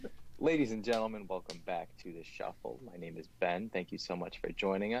Ladies and gentlemen, welcome back to the Shuffle. My name is Ben. Thank you so much for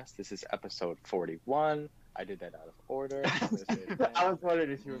joining us. This is episode 41. I did that out of order. I'm gonna say it again. I was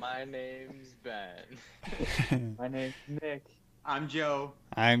wondering if you were... My name's Ben. My name's Nick. I'm Joe.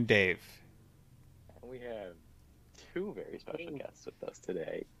 I'm Dave. And we have two very special guests with us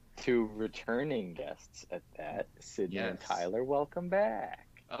today. Two returning guests at that. Sydney and Tyler, welcome back.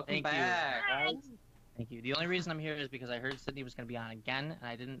 Welcome back. Thank you. The only reason I'm here is because I heard Sydney was going to be on again, and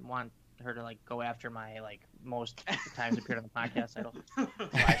I didn't want her to go after my most times appeared on the podcast title. So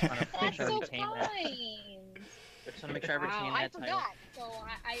I just want to make sure I retain that. Just want to make sure I retain that title. I forgot. So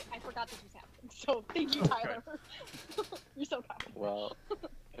I forgot this was happening. So thank you, Tyler. You're so kind. Well,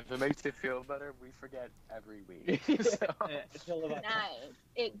 if it makes you feel better, we forget every week. Nice.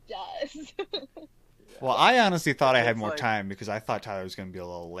 It does. Well, I honestly thought I had more time because I thought Tyler was going to be a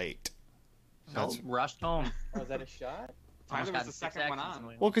little late. Nope, rushed home. Was that a shot? Tyler was the second one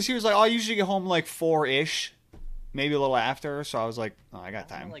on. Well, because he was like, oh, I usually get home 4-ish, maybe a little after. So I was like, oh, I got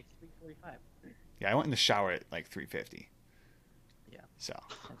time. 3:45. Yeah, I went in the shower at 3:50. Yeah. So.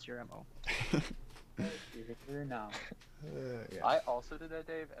 That's your MO. You're here now. Yeah. I also did that,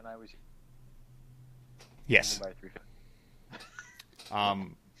 Dave, and I was... Yes. By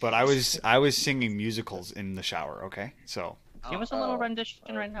 3:50. But I was singing musicals in the shower, okay? So. Give us a little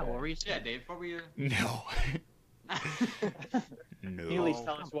rendition right now. What were you saying? Yeah, Dave, what were you... No. Can you at least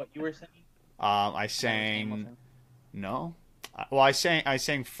tell us what you were singing? I sang... No. Well, I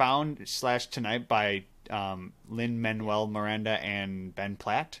sang Found/Tonight by Lin-Manuel Miranda and Ben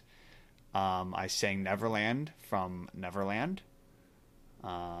Platt. I sang Neverland from Neverland.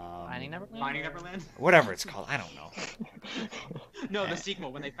 Finding Neverland? Finding Neverland? Whatever it's called. I don't know. No, the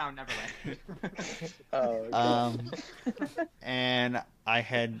sequel, When They Found Neverland. And I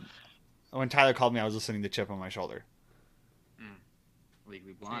had... When Tyler called me, I was listening to Chip on My Shoulder.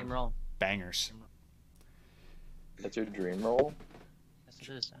 Legally Blonde. Dream roll. Bangers. That's your dream role? Yes, it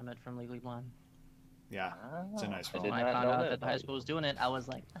is. I met from Legally Blonde. Yeah, it's a nice I role. did When I not found know out that that the high school was doing it, I was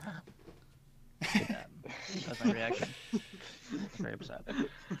like, that was my reaction. Very upset.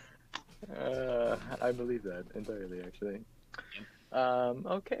 I believe that entirely, actually.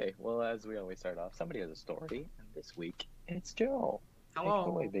 Okay, well, as we always start off, somebody has a story, and this week, it's Joe. Hello. Take it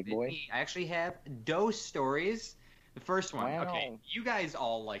away, big boy. I actually have dose stories. The first one. Wow. Okay, you guys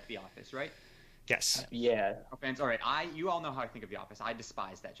all like The Office, right? Yes. Yeah. No fans. All right, you all know how I think of The Office. I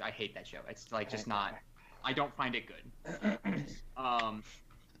despise that show. I hate that show. It's just not... I don't find it good.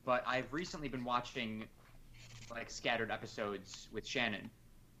 But I've recently been watching scattered episodes with Shannon,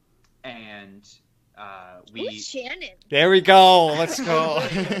 and Who's Shannon? There we go. Let's go.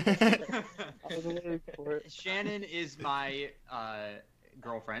 I was waiting for it. Shannon is my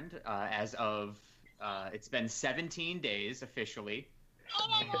girlfriend as of it's been 17 days officially. Oh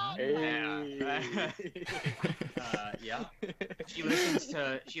my god! Yeah. She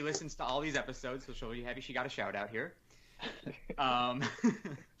listens to all these episodes, so she'll be happy she got a shout out here.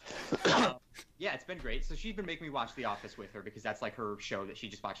 Yeah, it's been great. So she's been making me watch The Office with her because that's her show that she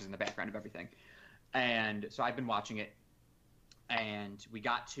just watches in the background of everything. And so I've been watching it, and we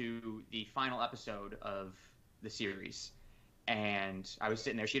got to the final episode of the series, and I was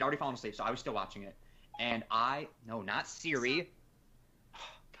sitting there. She'd already fallen asleep, so I was still watching it. And not Siri. Oh,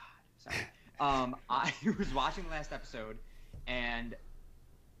 God, sorry. I was watching the last episode, and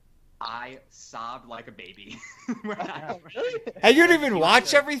I sobbed like a baby. Hey, you didn't even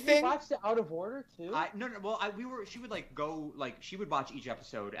watch You everything? watched it out of order too? No. Well, she would she would watch each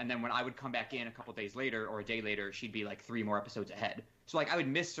episode, and then when I would come back in a couple days later or a day later, she'd be 3 more episodes ahead. So I would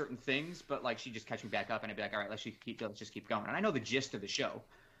miss certain things, but she'd just catch me back up, and I'd be like, all right, let's just keep going. And I know the gist of the show.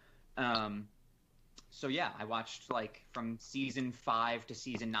 So yeah, I watched from season 5 to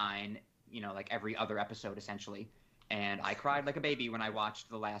season 9, every other episode essentially. And I cried like a baby when I watched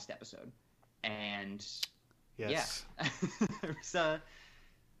the last episode. And Yes. yeah, it was,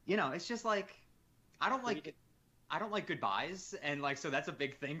 it's just I don't like goodbyes, and so that's a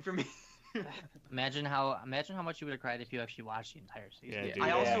big thing for me. Imagine how much you would have cried if you actually watched the entire season. Yeah, dude.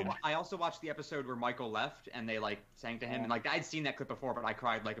 I also watched the episode where Michael left, and they sang to him, and I'd seen that clip before, but I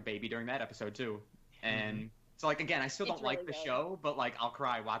cried like a baby during that episode too. And so again, I still don't like the show, but I'll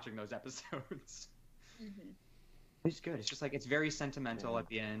cry watching those episodes. Mm-hmm. It's good. It's just it's very sentimental at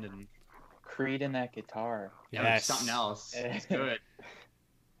the end, and Creed and that guitar. it's something else. It's good.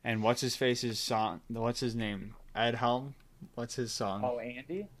 And what's his face's song? What's his name? Ed Helm? What's his song? Oh,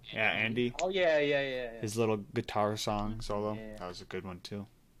 Andy? Yeah, Andy. Oh, yeah. His little guitar song solo. Yeah. That was a good one too.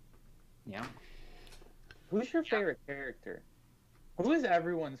 Yeah. Who's your favorite character? Who is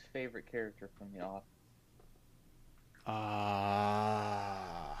everyone's favorite character from The Office?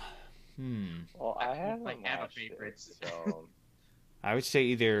 I haven't I have a watched favorite. it, so I would say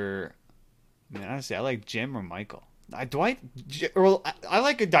either. I mean, honestly, I like Jim or Michael. Dwight. Well, I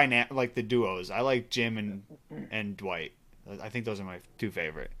like a dynamic, like the duos. I like Jim and Dwight. I think those are my two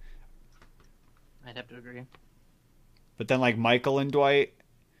favorite. I'd have to agree. But then like Michael and Dwight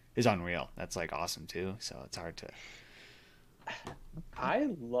is unreal. That's like awesome too. So it's hard to. I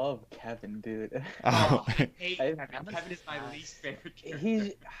love Kevin, dude. Oh. I hate Kevin. Kevin is my least favorite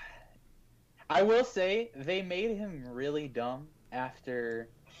character. I will say they made him really dumb after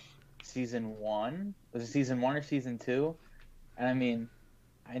season 1. Was it season 1 or season 2? And I mean,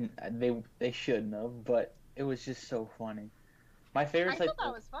 they shouldn't have, but it was just so funny. My favorite. I thought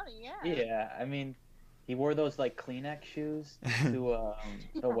that was funny. Yeah. Yeah, I mean, he wore those like Kleenex shoes to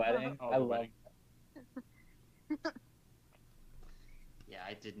the wedding. Oh, I the love. wedding. Yeah,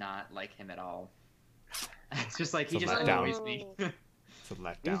 I did not like him at all. It's just like he It's a just letdown. annoys me. It's a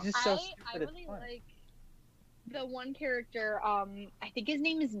letdown. He's just so I stupid. It's really fun. like the one character. I think his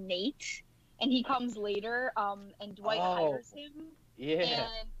name is Nate, and he comes later. And Dwight hires him, Yeah.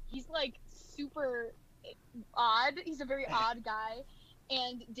 and he's like super odd. He's a very odd guy.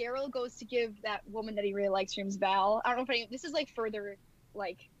 And Daryl goes to give that woman that he really likes, her name's Val. I don't know if this is like further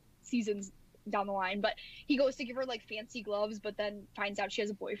like seasons down the line, but he goes to give her like fancy gloves, but then finds out she has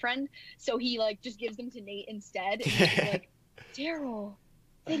a boyfriend, so he like just gives them to Nate instead. And he's like, Daryl,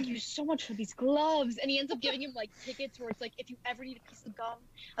 thank you so much for these gloves. And he ends up giving him like tickets where it's like, if you ever need a piece of gum,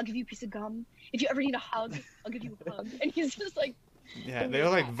 I'll give you a piece of gum. If you ever need a hug, I'll give you a hug. And he's just like, Yeah, they're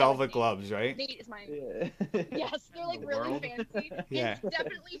like velvet gloves, right? Nate is my Yeah. yes, they're like The really world. fancy. Yeah. It's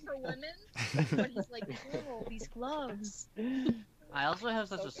definitely for women, but he's like, oh, these gloves. I also have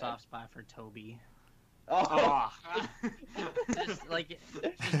such So a soft spot for Toby. Oh. Just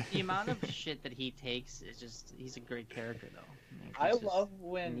just the amount of shit that he takes is just, he's a great character though. I He's just- love you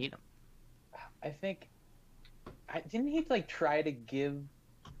when need him. I think didn't he like try to give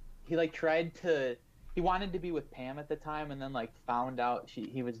he like tried to he wanted to be with Pam at the time and then like found out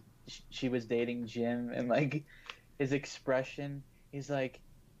she was dating Jim, and like his expression, he's like,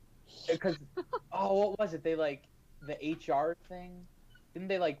 because what was it, they like the HR thing, didn't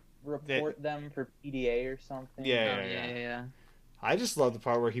they like report them for PDA or something? Yeah. I just love the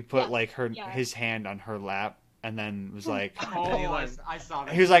part where he put Yes, like yeah. his hand on her lap and then was like, Oh, I saw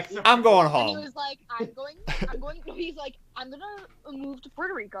that. he was like, I'm going And he home. was like, I'm going, no, he's like, I'm gonna move to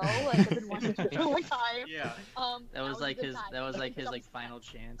Puerto Rico. Like, I've been wanting to for a long time. Yeah. That was a like good his. time. That was like his Jumps- like final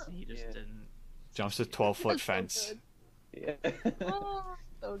chance, and he just Yeah. didn't. Jumps a 12-foot That's so fence. Yeah. good. Oh,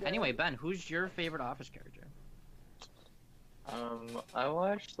 so good. Anyway, Ben, who's your favorite Office character? I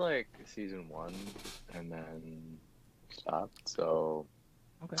watched like season 1 and then stopped. So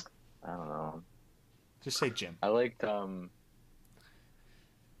Okay. I don't know. Just say Jim. I liked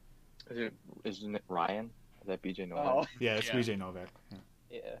isn't it Ryan? Is that BJ Novak? Oh, Yeah, it's Yeah. BJ Novak. Yeah.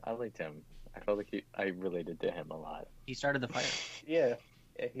 yeah. I liked him. I felt like I related to him a lot. He started the fire. Yeah.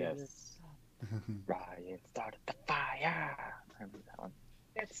 Yeah, he was- Yes. Ryan started the fire. I remember that one.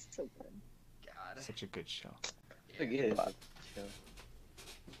 That's so good. God. Such a good show. Like, it is. I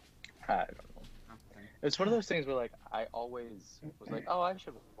don't know. It's one of those things where like I always was like, oh, I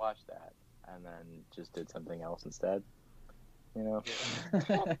should watch that, and then just did something else instead. You know.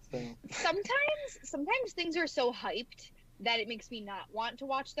 So, Sometimes things are so hyped that it makes me not want to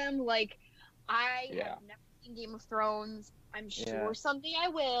watch them. Like, I Yeah. have never seen Game of Thrones. I'm sure Yeah. someday I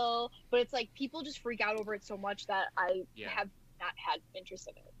will, but it's like people just freak out over it so much that I Yeah. have not had interest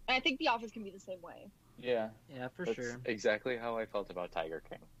in it. And I think The Office can be the same way. Yeah. Yeah, for that's sure. exactly how I felt about Tiger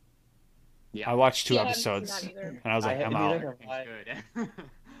King. I watched 2 Yeah, I haven't seen episodes that either. and I was like, I'm haven't out. either. It's good.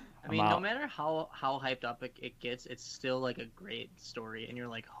 I mean, I'm no out. matter how hyped up it gets, it's still like a great story, and you're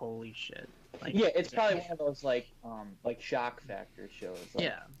like, holy shit. Like, Yeah, it's probably one of those like shock factor shows. Like,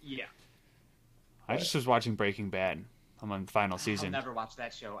 Yeah. Yeah. I just was watching Breaking Bad. I'm on final I'll season. never watch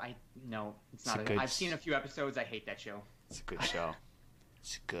that show. No, it's It's not. a good- I've seen a few episodes. I hate that show. It's a good show.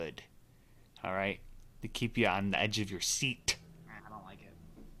 It's good. All right. To keep you on the edge of your seat. I don't like it.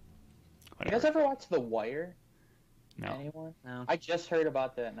 You guys ever watch The Wire? No. Anyone? No. I just heard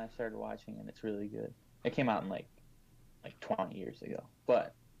about that and I started watching it, and it's really good. It came out in like 20 years ago,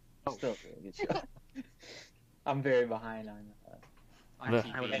 but still a really good show. I'm very behind on On The-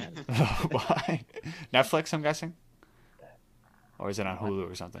 TV. I would imagine. Why? Netflix, I'm guessing? Or is it on Hulu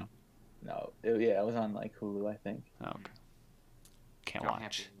or something? no. It was on like Hulu, I think. Oh, okay. Can't Don't have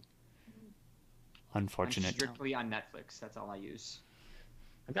watch. to. I'm Unfortunate. strictly on Netflix. That's all I use.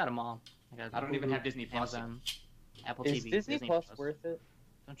 I got them all. I don't even have Disney Plus. Amazon, Apple Is TV, Disney Plus worth it?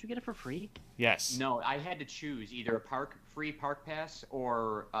 Don't you get it for free? Yes. No, I had to choose either a free park pass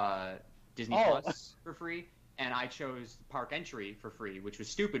or Disney Plus for free, and I chose park entry for free, which was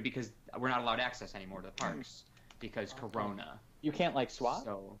stupid because we're not allowed access anymore to the parks because Corona. You can't like swap.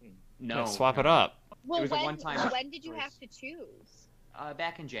 So Yeah, no, swap it no. up. Well, It was a when, one-time when did you choice. have to choose?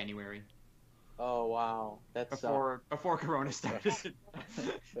 Back in January, Oh wow, that's before Corona started.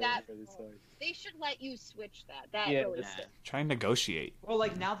 That- really sucks. They should let you switch that. That Yeah. really Yeah. sucks. Try and negotiate. Well,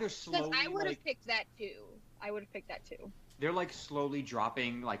 like now they're Because slowly I would have like picked that too. I would have picked that too. they're like slowly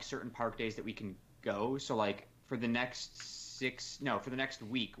dropping like certain park days that we can go. So like for the next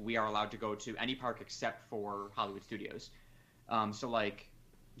week, we are allowed to go to any park except for Hollywood Studios. So like,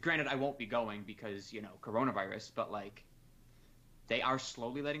 granted, I won't be going because coronavirus, but like, they are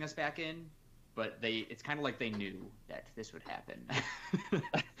slowly letting us back in. But it's kind of like they knew that this would happen.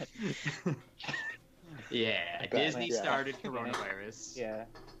 Yeah, Disney started coronavirus. Yeah.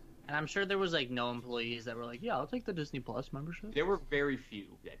 And I'm sure there was like no employees that were like, yeah, I'll take the Disney Plus membership. There were very few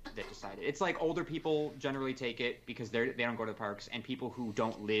that decided. It's like older people generally take it because they don't go to the parks, and people who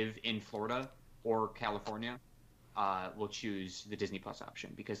don't live in Florida or California will choose the Disney Plus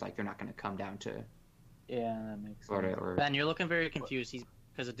option because like they're not going to come down to Yeah, that makes Florida sense. or. Ben, you're looking very confused. He's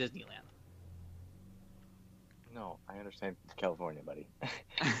because of Disneyland. No, I understand California, buddy.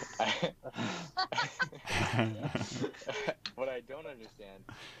 What I don't understand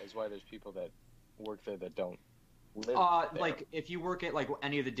is why there's people that work there that don't live there. Like if you work at like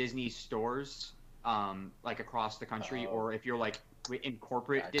any of the Disney stores, like across the country, or if you're like in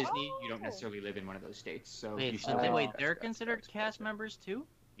corporate Gotcha. Disney, you don't necessarily live in one of those states. So you Wait, still so have- wait, they're considered cast members too?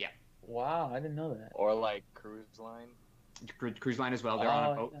 Wow, I didn't know that. Or like cruise line. cruise line as well. They're on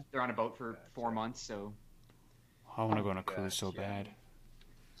a Oh, boat. yeah. They're on a boat for Gotcha. 4 months. So I want to go on a cruise so Gotcha. bad.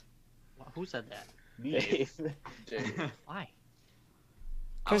 Who said that? Dave. Jay, Why?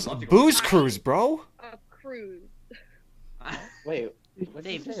 I would Cause love to go booze to- cruise, bro. A cruise. Wait, what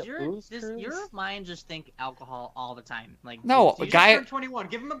Dave, did you does say, a booze cruise? your mind just think alcohol all the time? Like No, He a just guy, turned 21.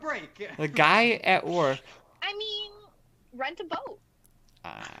 Give him a break. the guy at work. I mean, rent a boat. You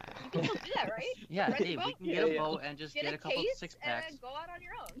can still do that, right? Yeah, Rent a Dave, we boat, can get a Yeah, boat and just get get a a couple case, six and packs. then go out on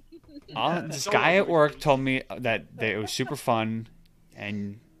your own. This So guy at booze work cruise. told me that it was super fun,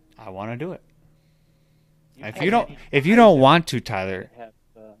 and I want to do it. If you don't want to, Tyler, Have,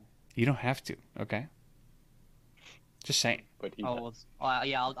 you don't have to. Okay. Just saying. but he Oh, well,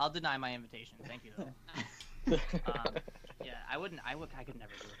 yeah, I'll deny my invitation. Thank you, though. Yeah, I could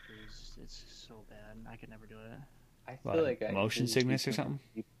never do a cruise. It's so bad. I could never do it. I What, feel like I motion do sickness or keep- something?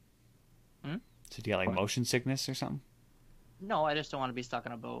 Hmm? So do you get like motion sickness or something? No, I just don't want to be stuck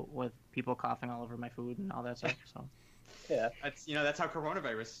on a boat with people coughing all over my food and all that stuff. So, Yeah. That's how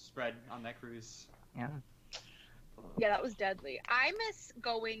coronavirus spread on that cruise. yeah. Yeah, that was deadly. I miss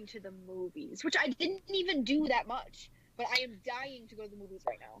going to the movies, which I didn't even do that much. But I am dying to go to the movies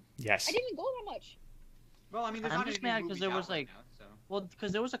right now. Yes. I didn't even go that much. Well, I mean, there's I'm not just any new mad 'cause movies there out was, right like- now, so. Well,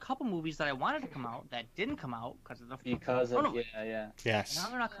 because there was a couple movies that I wanted to come out that didn't come out because of the Because of coronavirus. yeah. Yes. Now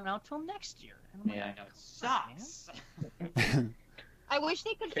they're not coming out till next year. And I'm like, Yeah. I know it sucks. I wish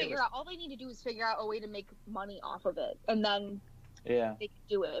they could Okay, figure out. All they need to do is figure out a way to make money off of it, and then Yeah. they could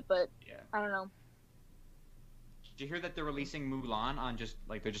do it. But Yeah. I don't know. Did you hear that they're releasing Mulan on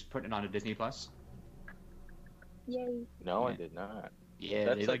they're just putting it on a Disney Plus? Yay! No, I Yeah. did not. Yeah,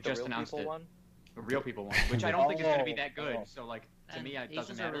 That's they like the just real announced people it. one. A real people one, which I don't think is going to be that good. Oh. So like to and me, it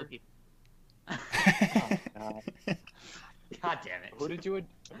doesn't Asians are real matter. people. God damn it! Who did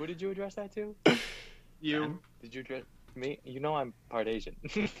you address that to? You. Did you address me? You know I'm part Asian.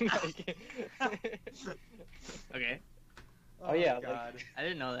 Okay. Oh, yeah, like- God. I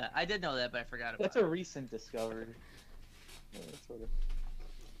didn't know that. I did know that, but I forgot about That's it. a recent discovery.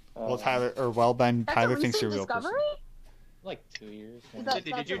 Well, Ben, That's Tyler a thinks recent you're a real person. discovery. Like 2 years. Is that-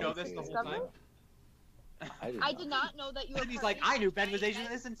 Did that's you a know this the recent whole discovery? time? I did not know that you were. He's part like, I knew Asian. Ben was Asian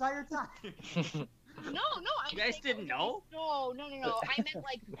this entire time. No. You guys didn't know? No. I meant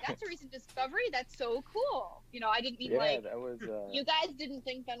like that's a recent discovery. That's so cool. I didn't mean Yeah, like that was. you guys didn't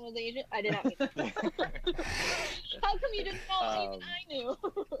think Ben was Asian. I did not mean that. How come you didn't know? Even I knew.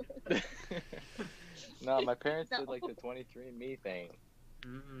 No, my parents No. did like the 23andMe thing,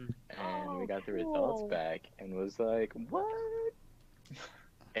 Mm-mm. and we got the cool. results back, and was like, "What?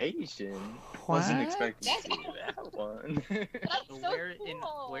 Asian? What? Wasn't expecting to That's- see that one." That's So so where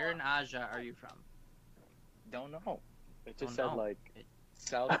cool. in Asia are you from? Don't know. It just Don't said know. like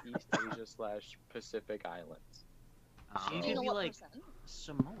Southeast Asia / Pacific Islands. So you Do you could know be what like percent?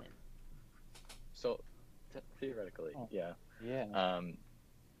 Samoan. So theoretically, Oh. yeah. Yeah.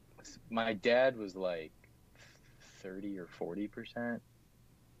 My dad was like 30 or 40%.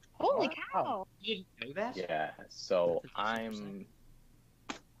 Holy Wow. cow! You didn't know that? Yeah. So That's I'm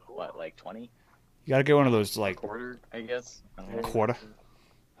what, like 20? You gotta get one of those A like quarter, I guess. I don't know. quarter.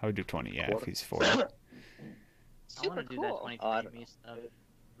 I would do 20. Yeah, if Quarter. he's 40. I want Super to do that cool. 23andMe stuff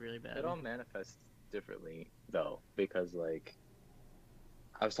really bad. It all manifests differently though, because like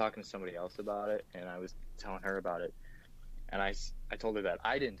I was talking to somebody else about it, and I was telling her about it, and I told her that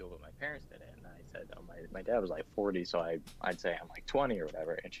I didn't do it, but my parents did it, and I said, oh, my dad was like 40, so I'd say I'm like 20 or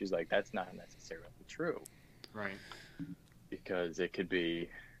whatever, and she's like, that's not necessarily true, Right. because it could be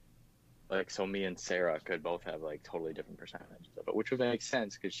like, so me and Sarah could both have like totally different percentages of it, which would make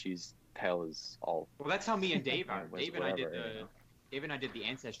sense because she's pale as all. Well, that's how me and Dave are. Was Dave and I did whatever, you know. Dave and I did the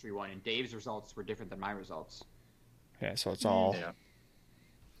ancestry one, and Dave's results were different than my results Yeah, so it's all. Yeah.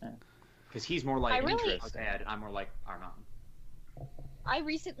 because he's more like I really- our dad, and I'm more like our mom. I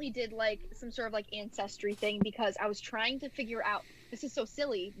recently did like some sort of like ancestry thing because I was trying to figure out. This is so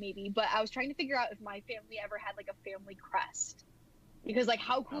silly, maybe, but I was trying to figure out if my family ever had like a family crest. Because like,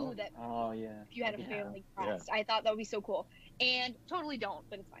 how cool would that be Oh yeah. if you had a Yeah. family crest? I thought that would be so cool. And totally don't,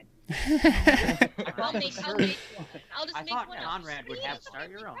 but it's fine. I'll make one. I'll just I make thought one. Conrad would Yeah, have it's a start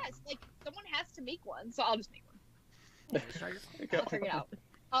family your own. crest. Like someone has to make one, so I'll just make one. Start your- I'll figure it out.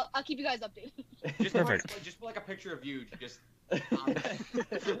 I'll keep you guys updated. Just Perfect. Just put like a picture of you, just. That's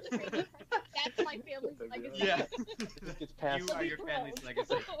my family's legacy. Yeah. Gets passed. You are your family's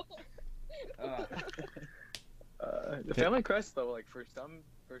legacy. The family crest though, like for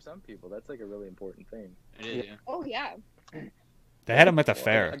some people, that's like a really important thing. It is, yeah. Oh yeah. They had them at the A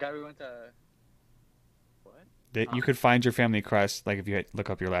fair. guy we went to. What? You could find your family crest, like if you look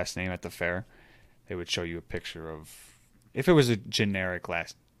up your last name at the fair, they would show you a picture of, if it was a generic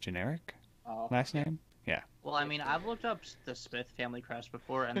last Oh. name. Yeah. Well, I mean, I've looked up the Smith family crest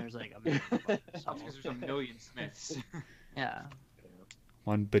before, and there's like a million of them, That's so, because there's a million Smiths. yeah.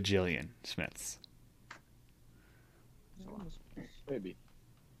 1 bajillion Smiths. Maybe.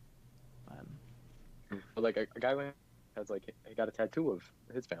 Um, But like a guy went has like he got a tattoo of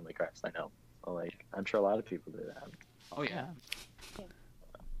his family crest. I know. So like I'm sure a lot of people do that. Oh yeah. yeah.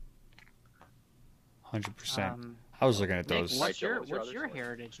 100%. I was looking at Nick, those. What's your what's other your choice?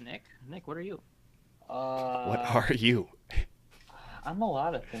 heritage, Nick? Nick, what are you? What are you? I'm a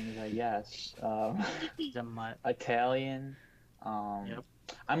lot of things, I guess. The mutt. Italian. Yep.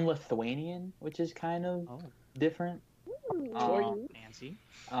 I'm Lithuanian, which is kind of Oh, different. fancy.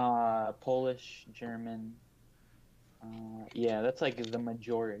 Polish, German. Yeah, that's like the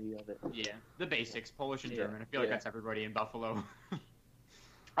majority of it. Yeah. The basics, Polish and Yeah. German. I feel like Yeah. that's everybody in Buffalo.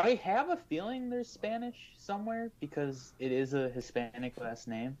 I have a feeling there's Spanish somewhere because it is a Hispanic last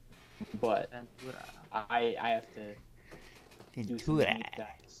name, but Ventura. I have to do some deep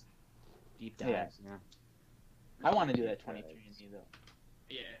dives. Deep Yeah. dives. Yeah. I want to do that 23andMe though.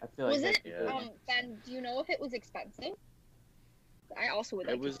 Yeah. I feel like Was that's it? Yeah. Ben, do you know if it was expensive? I also would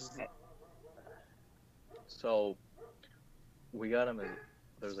like It was. to know. So we got them. There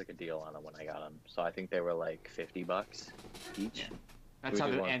was like a deal on them when I got them. So I think they were like $50 each. That's We how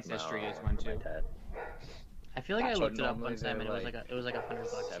did the one from ancestry our- is one for my too. dad. I feel like I So looked it up normally one time, they're and like it was like $100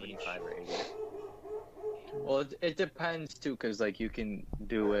 each. 75 or 80. Well, it depends too, because like you can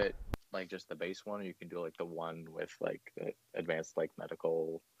do it like just the base one, or you can do like the one with like the advanced like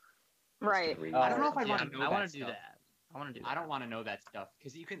medical. Right. history I don't know if I'd or wanna something. know I that want to do stuff. that. I want to do. I don't that. want to know that stuff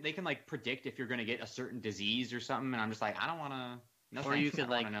because they can like predict if you're gonna get a certain disease or something, and I'm just like I don't want to. No, Or you thanks, I could don't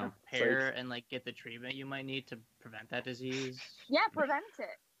like wanna know. prepare and like get the treatment you might need to prevent that disease. Yeah, prevent it.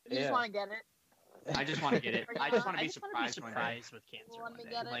 You just Yeah. want to get it. I just want to get it. I just want to I be just wanna surprised one day. surprised with cancer Wanna one day.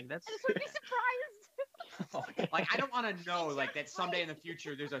 get it? Like that's I just want to be surprised. Like I don't want to know like that someday in the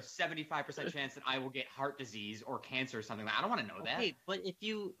future there's a 75% chance that I will get heart disease or cancer or something. Like, I don't want to know that. okay. But if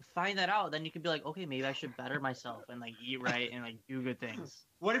you find that out, then you could be like, okay, maybe I should better myself and like eat right and like do good things.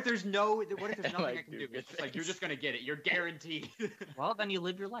 What if there's nothing Like, I can do do? good It's just like you're things. just gonna get it. You're guaranteed. Well, then you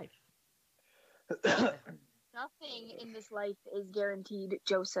live your life. Nothing in this life is guaranteed,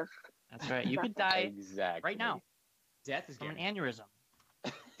 Joseph. That's right. You could die Exactly. right now Death is from an guaranteed. aneurysm.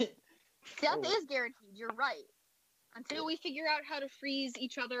 Death Oh. is guaranteed. You're right. Until we figure out how to freeze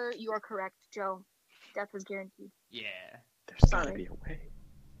each other, you are correct, Joe. Death is guaranteed. Yeah. There's gotta Sorry. be a way.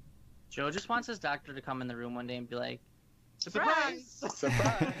 Joe just wants his doctor to come in the room one day and be like, Surprise!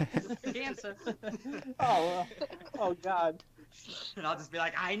 Surprise! cancer. Oh, oh God. And I'll just be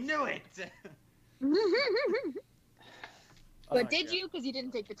like, I knew it. But did you? Because you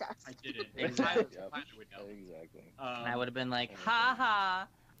didn't take the test. I did it. Exactly. Tyler would know. Exactly. And I would have been like, ha ha,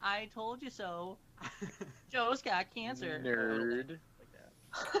 I told you so. Joe's got cancer. Nerd.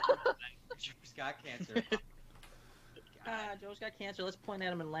 Joe's got cancer. Joe's got cancer. Let's point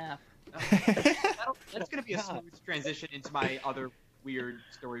at him and laugh. That's gonna be a smooth transition into my other weird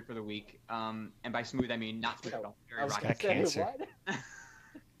story for the week. And by smooth, I mean not smooth at all. Very I was rocky. gonna got say, cancer. what?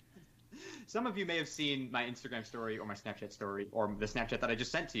 Some of you may have seen my Instagram story or my Snapchat story or the Snapchat that I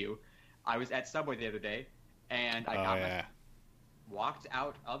just sent to you. I was at Subway the other day, and I walked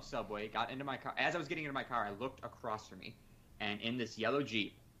out of Subway, got into my car. As I was getting into my car, I looked across from me, and in this yellow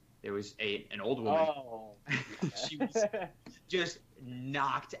Jeep, there was an old woman. Oh. She was just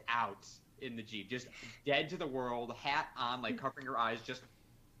knocked out in the Jeep, just dead to the world, hat on, like covering her eyes, just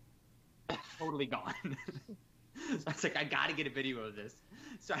totally gone. So I was like, I gotta get a video of this.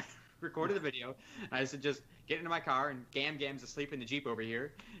 So I recorded the video, and I said, just get into my car, and Gam's asleep in the Jeep over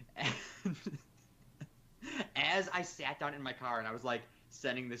here. And as I sat down in my car, and I was like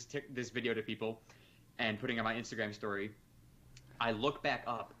sending this video to people and putting on my Instagram story, I look back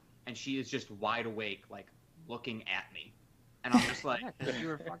up, and she is just wide awake, like looking at me. And I'm just like, Yeah, 'cause you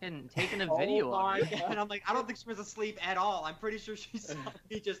were fucking taking a video of it. and I'm like, I don't think she was asleep at all. I'm pretty sure she saw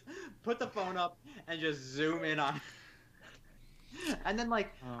me just put the phone up and just zoom in on. And then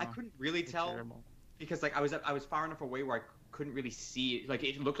like I couldn't really tell Terrible. because like I was far enough away where I couldn't really see it. Like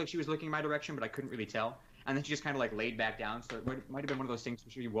it looked like she was looking in my direction, but I couldn't really tell. And then she just kind of like laid back down. So it might have been one of those things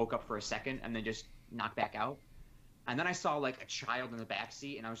where she woke up for a second and then just knocked back out. And then I saw like a child in the back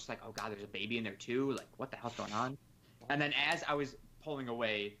seat, and I was just like, oh god, there's a baby in there too. Like what the hell's going on? And then as I was pulling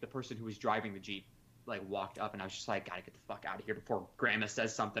away, the person who was driving the Jeep like walked up, and I was just like, gotta get the fuck out of here before Grandma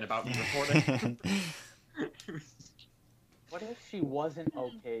says something about me recording. What if she wasn't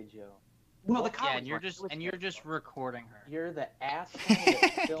okay, Joe? Well, the car Yeah, was and you're running. just recording her. You're the asshole.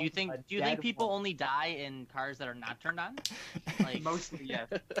 that Do you filmed think a dead people woman. only die in cars that are not turned on? Like Mostly, yes.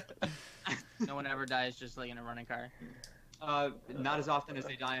 no one ever dies just like in a running car. Not as often as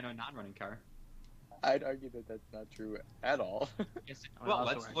they die in a non-running car. I'd argue that that's not true at all. Yes. I would Well,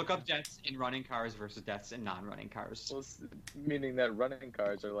 also let's argue look that. up deaths in running cars versus deaths in non-running cars. Well, meaning that running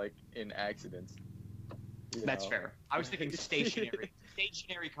cars are like in accidents. you That's know? fair. I was thinking stationary.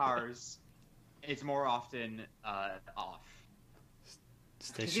 Stationary cars, it's more often off.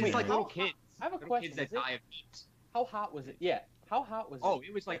 Stationary. It's like Wait, little how- kids. I have a Little question. kids that Is it- die of heat. How hot was it? Yeah. How hot was it? Oh,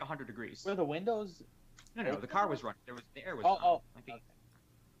 it was like 100 degrees. Were the windows? No, the car was running. The air was Oh, on. oh. Like the- Okay.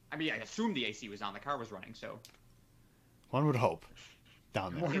 I mean, I assumed the AC was on. The car was running, so. One would hope.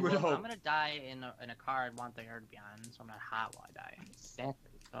 Down there. You Okay, would well, hope. I'm gonna die in a car. I'd want the air to be on, so I'm not hot while I die.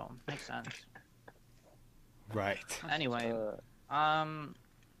 Exactly. So makes sense. Right. Anyway,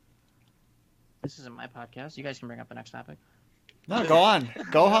 this isn't my podcast. You guys can bring up the next topic. No, go on.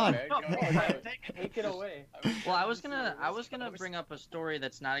 Go on. Man, No, go on. Take it away. Well, I was gonna bring up a story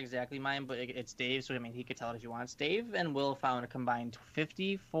that's not exactly mine, but it's Dave's. So I mean, he could tell it if he wants. Dave and Will found a combined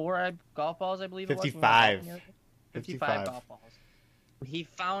 54 golf balls, I believe. 55. It was. 55 golf balls. He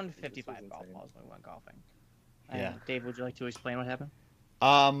found 55 This was golf insane. balls when we went golfing. And Yeah. Dave, would you like to explain what happened?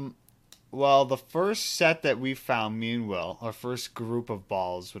 Well, the first set that we found, me and Will, our first group of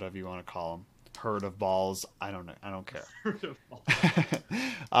balls, whatever you want to call them, herd of balls, I don't know, I don't care. Where's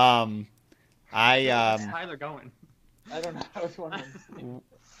Tyler going? I don't know. I was wondering.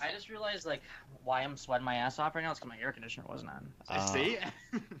 I just realized like why I'm sweating my ass off right now is because my air conditioner wasn't on. See?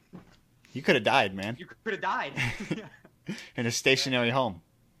 You could have died, man, You could have died. in a stationary home.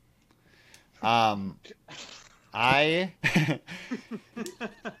 I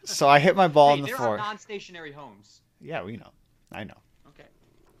so I hit my ball Hey, in the there floor. are non-stationary homes. Yeah, we know. I know. Okay.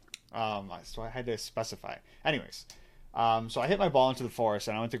 So I had to specify. Anyways, so I hit my ball into the forest,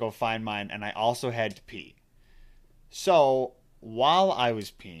 and I went to go find mine, and I also had to pee. So while I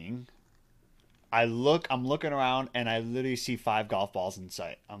was peeing, I'm looking around, and I literally see 5 golf balls in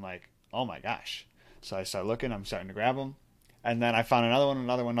sight. I'm like, oh my gosh. So I start looking, I'm starting to grab them, and then I found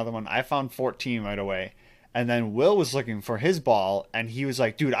another one. I found 14 right away. And then Will was looking for his ball, and he was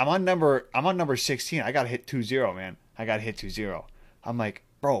like, dude, I'm on number 16. I got to hit 2-0, man. I got to hit 2-0. I'm like,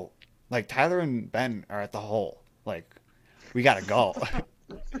 bro, like Tyler and Ben are at the hole. Like, we got to go.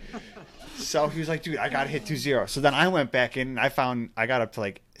 So he was like, dude, I got to hit 2-0. So then I went back in, and I got up to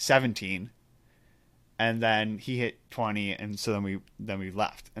like 17. And then he hit 20, and so then we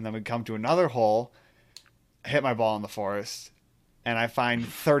left. And then we come to another hole, hit my ball in the forest, and I find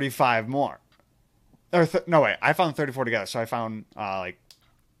 35 more. No, wait. I found 34 together, so I found like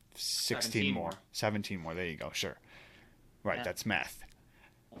 16 17 more. more. 17 more. There you go. Sure. Right, Yeah. that's math.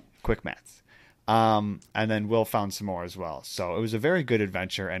 Quick math. And then Will found some more as well. So it was a very good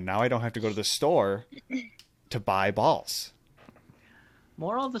adventure, and now I don't have to go to the store to buy balls.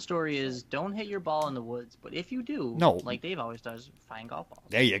 Moral of the story is don't hit your ball in the woods, but if you do, No. like Dave always does, find golf balls.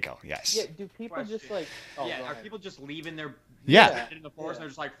 There you go. Yes. Yeah. Do people just Question. like? Oh, yeah, go are ahead. people just leaving their Yeah. in the forest and they're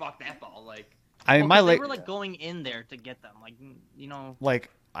just like, fuck that ball? Like, I mean, Well, my 'cause they leg, were like going in there to get them, like you know. like,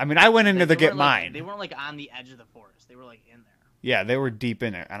 I mean, I went in there to they get weren't, like, mine. They weren't like on the edge of the forest. They were like in there. Yeah, they were deep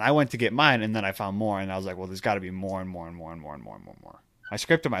in there, and I went to get mine, and then I found more, and I was like, well, there's got to be more and more and more and more and more and more and more. I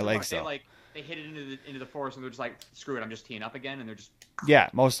scripted my legs They though. like they hit it into the forest and they're just like, screw it, I'm just teeing up again, and they're just Yeah,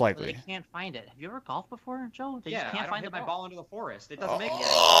 most They likely. can't find it. Have you ever golfed before, Joe? They yeah. just I can't don't find hit the my ball. ball into the forest. It doesn't make it.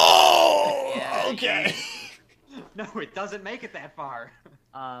 Oh, Yeah. okay. No, it doesn't make it that far.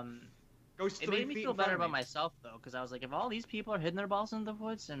 Goes It 3 made me feet feel in front better of about me. myself though, because I was like, if all these people are hitting their balls in the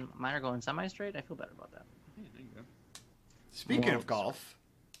woods and mine are going semi-straight, I feel better about that. Yeah, there you go. Speaking of golf,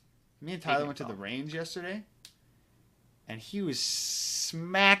 me and Tyler Speaking went to of the golf. range yesterday, and he was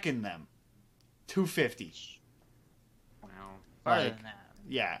smacking them. 250. Wow. Farther Like- than that.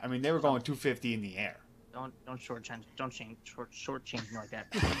 Yeah, I mean they were going 250 in the air. Don't shortchange me like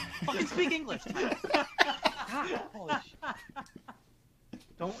that. Fucking speak English. Tyler. God, holy shit.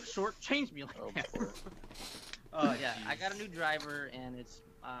 Don't shortchange me like Oh, that. boy. Yeah, I got a new driver, and it's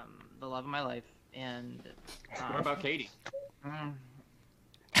the love of my life. And What about Katie? mm,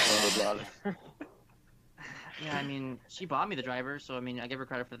 Oh, brother. yeah, I mean, she bought me the driver, so I mean, I give her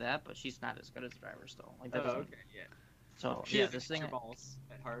credit for that. But she's not as good as a driver still. Like that. Oh, doesn't- okay, yeah. So She yeah, doesn't this hit thing. your balls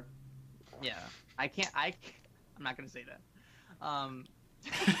that hard. Yeah, I'm not gonna say that. I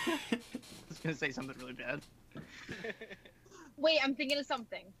was gonna say something really bad. Wait, I'm thinking of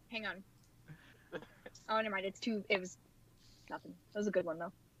something. Hang on. Oh, never mind. It was nothing. That was a good one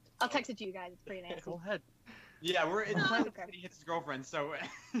though. I'll text it to you guys. It's pretty nasty. Go ahead. Yeah, we're in No, the it's okay. he hits his girlfriend, so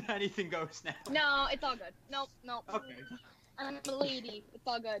anything goes now. No, it's all good. Nope. Okay. I'm a lady. It's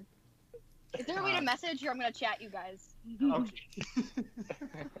all good. Is there a way to message, or I'm gonna chat you guys? Okay.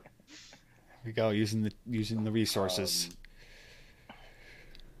 Here we go, using the resources.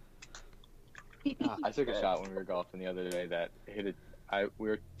 I took a shot when we were golfing the other day that hit it. We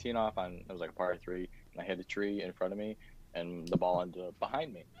were teeing off on, it was like a par 3, and I hit a tree in front of me, and the ball ended up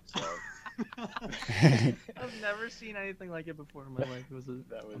behind me. So I've never seen anything like it before in my life. It was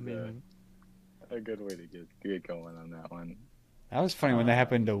that was amazing. a good way to get going on that one. That was funny when that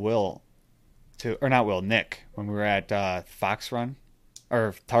happened to Nick, when we were at Fox Run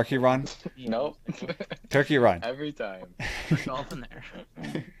or Turkey Run. Nope. Turkey Run. Every time. Golfing there.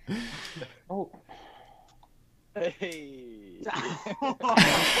 Oh, Hey.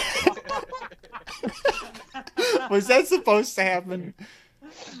 Was that supposed to happen?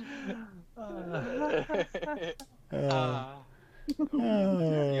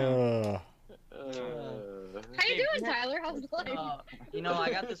 How you doing, Tyler? How's life? You know,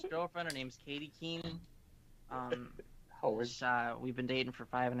 I got this girlfriend. Her name's Katie Keen. We've been dating for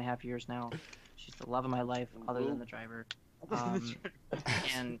 5.5 years now. She's the love of my life, other than the driver.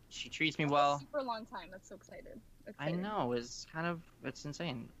 And she treats me well. Super long time. That's so excited. I know, it's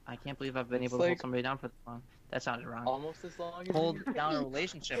insane. I can't believe I've been It's able to hold like- somebody down for this long. That sounded wrong. Almost as long as Hold down a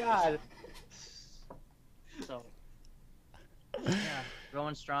relationship. God. So, yeah,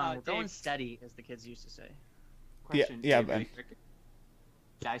 going strong. We're going Dave. steady, as the kids used to say. Question, yeah, Dave, Ben. really quick.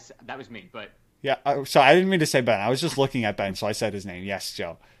 Yeah, that was me, but Yeah, so I didn't mean to say Ben. I was just looking at Ben, so I said his name. Yes,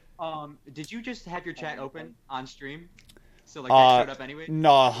 Joe. did you just have your chat open on stream? So like that showed up anyway? No,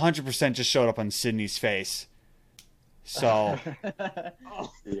 100% just showed up on Sydney's face. So,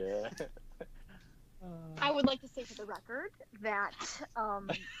 Oh, Yeah. I would like to say for the record that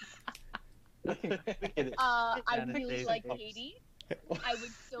I Janet really Davis. like Katie. I would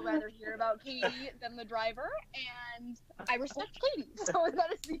still rather hear about Katie than the driver, and I respect Katie. So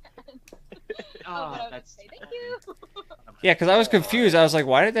that is the end. oh, But I would that's say thank you. yeah, because I was confused. I was like,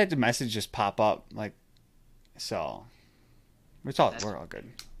 why did that message just pop up? Like, so, we're all good.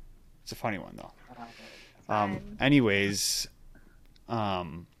 It's a funny one, though. Fine. Anyways,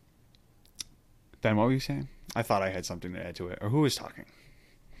 Ben, what were you saying? I thought I had something to add to it. Or who was talking?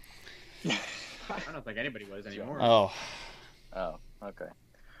 I don't think anybody was anymore. Oh, Oh, okay.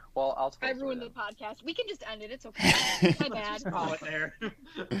 Well, I'll tell I you ruined the then. podcast. We can just end it. It's okay. My bad. Call it there.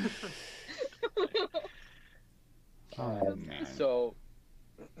 oh man. So,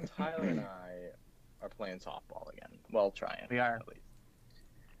 Tyler and I are playing softball again. Well, trying. We are. At least.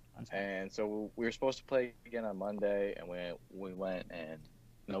 And so we were supposed to play again on Monday, and we went, and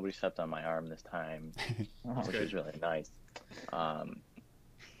nobody stepped on my arm this time, which is really nice.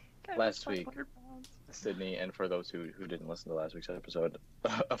 Last week, Sydney, and for those who didn't listen to last week's episode,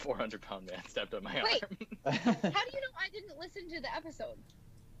 a 400-pound man stepped on my Wait. arm. How do you know I didn't listen to the episode?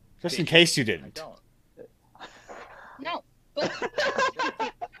 Just in case you I didn't. don't. No. But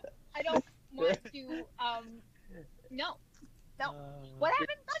I don't want to. No. No. What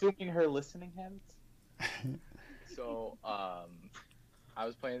happened? Assuming her listening habits. So, I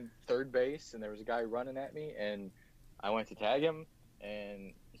was playing third base, and there was a guy running at me, and I went to tag him,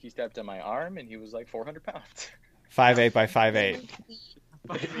 and he stepped on my arm, and he was like 400 pounds. 5'8" by 5'8".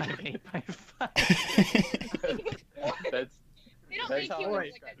 5'8" by 5'8". That's They don't that's make how you I look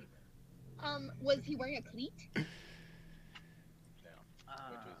describe like it. that. Was he wearing a cleat?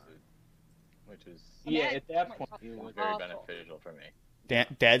 Which was Yeah, That- at that oh my point, God. it was very Awful. beneficial for me.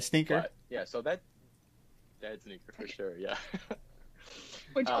 Dad sneaker. But yeah, so that sneaker for sure. Yeah.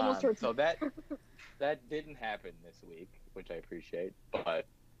 Which almost hurts So me. that didn't happen this week, which I appreciate, but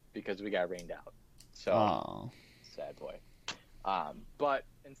because we got rained out, so Oh. sad boy. But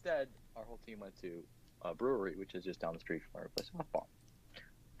instead, our whole team went to a brewery, which is just down the street from where we play softball,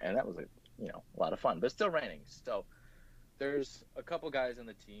 and that was a lot of fun, but still raining. So there's a couple guys on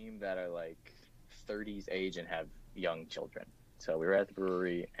the team that are like 30s age and have young children. So we were at the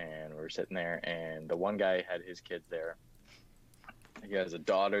brewery and we were sitting there, and the one guy had his kids there. He has a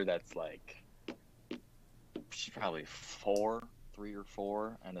daughter that's like, she's probably 3 or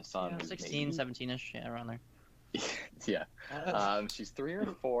 4, and a son who's 16, maybe- 17-ish, yeah, around there. yeah. She's 3 or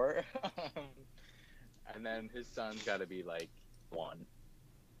 4, and then his son's got to be like 1.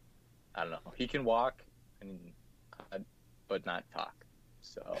 I don't know. He can walk, but not talk.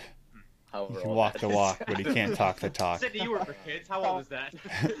 So, however, He can old walk that the is. walk, but he can't talk the talk. Sydney, you were for kids. How old is that?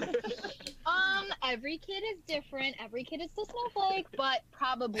 Every kid is different. Every kid is a snowflake, but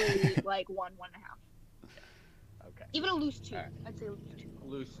probably like 1.5. Okay. Even a loose 2. Alright. I'd say a loose 2.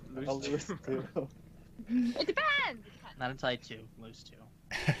 Loose. a loose too. It depends. Not a tight 2, loose 2.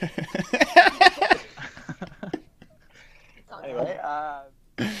 It's all Anyway,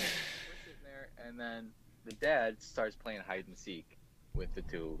 we're sitting there, and then the dad starts playing hide and seek with the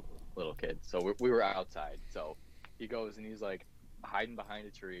 2 little kids. So we were outside. So he goes and he's like hiding behind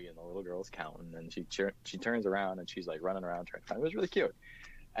a tree, and the little girl's counting, and she turns around and she's like running around trying to find him. It was really cute.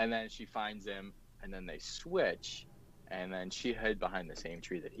 And then she finds him, and then they switch, and then she hid behind the same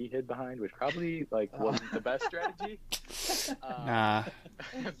tree that he hid behind, which probably like wasn't the best strategy. Nah.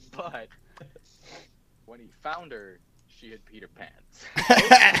 But when he found her, she had Peter Pants.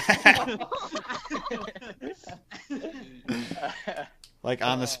 Like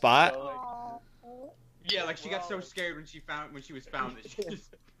on the spot. So, like, Oh. Yeah, like she got so Well- scared when she was found that she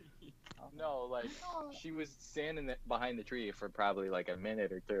just. no, like she was standing behind the tree for probably like a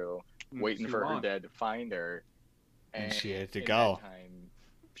minute or 2, waiting Too for her long. dad to find her, And she had to in go. That time,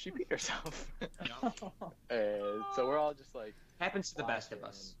 she peed herself. Yeah. And so we're all just like, Happens to the best of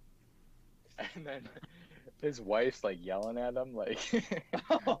us. and then his wife's like yelling at him, like,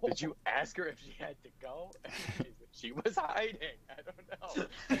 "Did you ask her if she had to go?" And she was hiding. I don't know.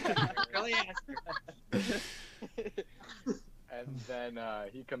 Really asked her. And then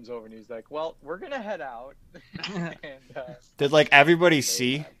he comes over and he's like, "Well, we're gonna head out." And Did like everybody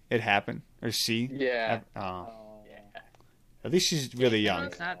see it happen or see? yeah, Oh. yeah. At least she's really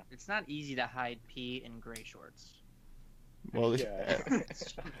young. It's not easy to hide pee in gray shorts. Well, Yeah.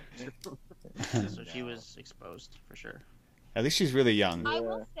 So she was exposed for sure. at least she's really young. I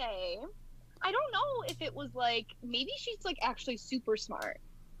will say, I don't know if it was like, maybe she's like actually super smart,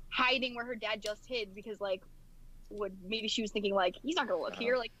 hiding where her dad just hid because like, maybe she was thinking like, he's not gonna look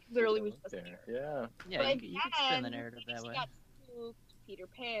here, like literally was just here. Yeah. Yeah, But you could spin the then, narrative maybe that she way. got spooked, Peter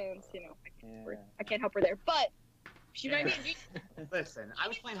Pan's, Yeah. I can't help her there, but she might be a genius. Listen, I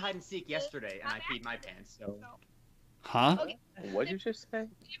was playing hide and seek yesterday, and I peed my pants. So Huh? Okay, What'd you just say?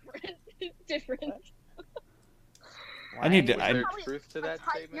 different. I need to. Was I, there Probably truth to that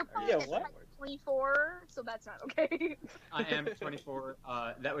You're statement? or probably just what? words? 24, so that's not okay. I am 24.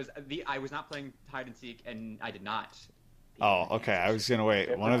 That was I was not playing hide and seek, and I did not. pee oh, my okay. pants. I was gonna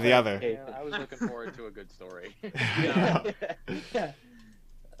wait. One or the other. Okay. Yeah, I was looking forward to a good story. Yeah.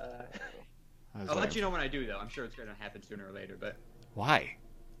 I was I'll like, let you know when I do, though. I'm sure it's going to happen sooner or later, but Why?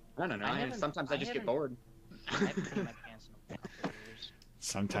 I don't know. I haven't- Sometimes I just get haven't- bored. I haven't peed my pants in a couple of years.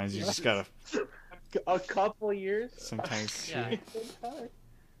 Sometimes you just gotta. A couple years. Sometimes. Yeah.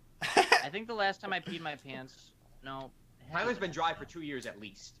 I think the last time I peed my pants, no. it had to Tyler's be- been dry for 2 years at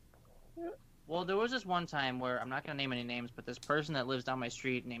least. Well, there was this one time where I'm not gonna name any names, but this person that lives down my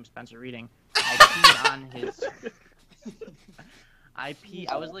street named Spencer Reading, I peed on his. I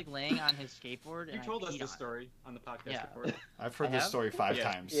was like laying on his skateboard and You told I us peed this on it. story on the podcast Yeah. before. I've heard I this have? story 5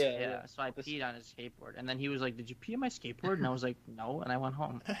 Yeah. times. Yeah, so I peed on his skateboard, and then he was like, "Did you pee on my skateboard?" And I was like, "No," and I went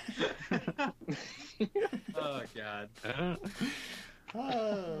home. Oh God.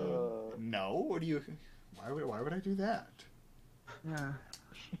 No. What do you? Why would I do that? Yeah.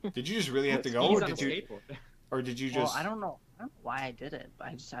 Did you just really have to go, He's or on a did you? skateboard. Or did you Well, just? I don't know don't know why I did it, but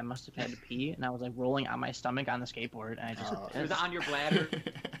I must have had to pee, and I was like rolling on my stomach on the skateboard, and I just It was pissed. on your bladder.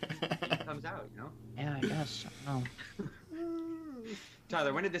 It comes out, you know. Yeah, I guess. I don't know.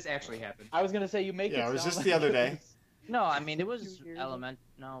 Tyler, when did this actually happen? I was gonna say you make it. Yeah, it was sound just like the other it day. was- No, I mean it was 2 years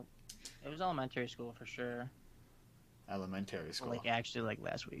No, it was elementary school for sure. Elementary school. Like actually, like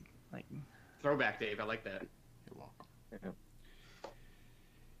last week. Like Throwback, Dave. I like that. You're welcome.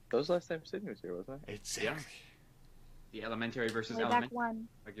 That was the last time Sydney was here, wasn't it? Exactly. The elementary versus Way back elementary one.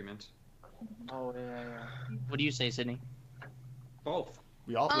 argument. Oh yeah. what do you say, Sydney? Both.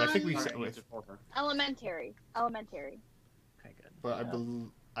 We all. I think we. All said right, answer for her. Elementary. Okay, good. But Yeah.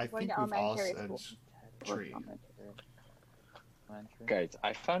 I Going think to we've all elementary said school. tree. Guys,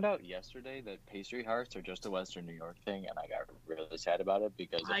 I found out yesterday that pastry hearts are just a Western New York thing, and I got really sad about it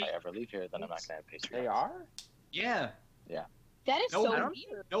because if I ever leave here, then I'm not gonna have pastry. They hearts. are. Yeah. That is No, so I don't-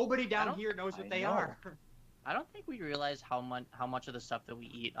 weird. Nobody I down don't- here knows what I they know. are. I don't think we realize how much of the stuff that we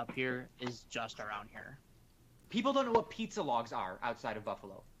eat up here is just around here. People don't know what pizza logs are outside of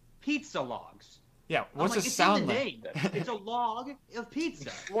Buffalo. Pizza logs. Yeah. I'm What's like, it it's sound in the like? name. It's a log of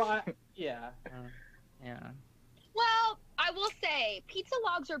pizza. What? Yeah. Yeah. Well, I will say pizza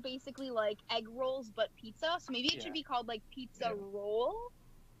logs are basically like egg rolls but pizza, so maybe it Yeah. should be called like pizza Yeah. roll.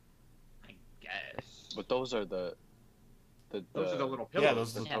 I guess. But those are the Those are the little pillows. Yeah,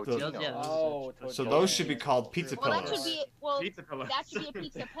 those. the Yeah, Totinos. those- yeah, those- Oh. So Totino. those should be called pizza Well, that pillows. should be Pizza pillows. that should be a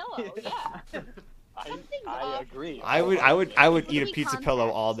pizza pillow. Yeah. Something's I off. agree. I would What eat do a we pizza contact? pillow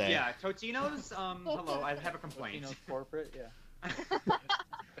all day. Yeah, Totino's. Hello, I have a complaint. Totino's corporate. Yeah.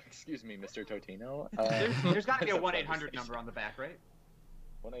 Excuse me, Mr. Totino. There's got to be a 1-800 number on the back, right?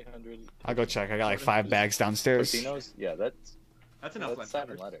 1-800 I'll go check. I got like 5 bags downstairs. Totino's. Yeah, that's That's enough. that's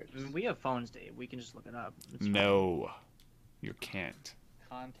letters. 7 letters. I mean, we have phones, Dave. We can just look it up. It's fine. No, you can't.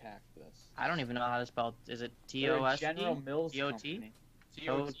 Contact this. I don't even know how to spell. Is it They're a T-O-S-T? General Mills T-O-T? company.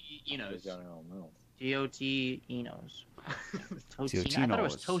 T-O-T-Inos. General Mills. T-O-T-Enos. Totino? I Totinos. thought it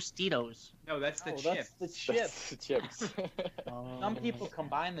was Tostitos. No, that's the Oh, chip. that's the chip. That's the chips. Some people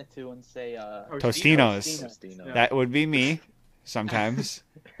combine the two and say Tostinos. Tostino. That would be me sometimes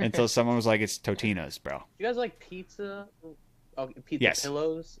until someone was like, "It's Totino's, bro." You guys like pizza? Oh, pizza Yes.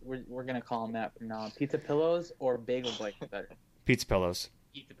 pillows. We're gonna call them that from now on. Pizza pillows or bagel bites better. Pizza pillows.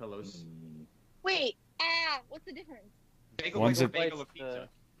 Eat the pillows. Wait, what's the difference? Bagel, One's bagel, a- bagel of pizza.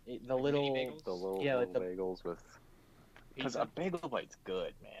 The little. bagels? The little, Yeah, like little bagels with. Because Pizza. a bagel bite's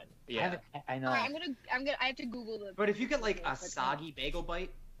good, man. Yeah. I know. All right, I have to Google the. But if you get like a soggy bagel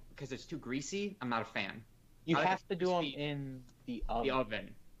bite because it's too greasy, I'm not a fan. You I like have it to do them crispy. in the oven. The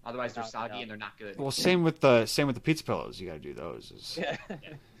oven. Otherwise, they're Without soggy doubt. and they're not good. Well, same with the pizza pillows. You got to do those. Yeah.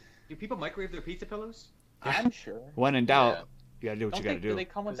 Do people microwave their pizza pillows? I'm sure. When in doubt, Yeah. you got to do what Don't you got to they, do do. they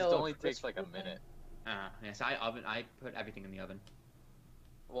come with Because that it little only takes like a crisper thing? minute. Yes, I put everything in the oven.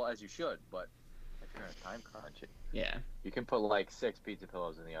 Well, as you should, but if you're in a time crunch, Yeah. you can put like 6 pizza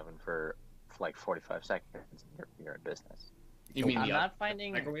pillows in the oven for like 45 seconds. And you're in business. You mean I'm the not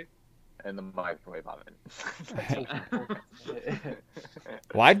finding. microwave? In the microwave oven.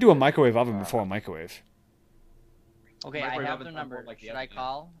 Well, I'd do a microwave oven before a microwave. Okay, Microwave I have ovens their are more number. like the Should I oven, yeah.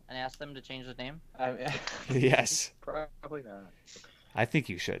 call and ask them to change the name? Yes, Probably not. I think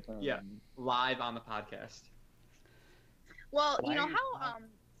you should. Yeah. Live on the podcast. Well, Why you know are you how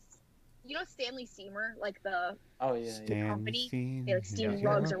you know Stanley Steamer, like the Oh yeah. yeah. company, they like steam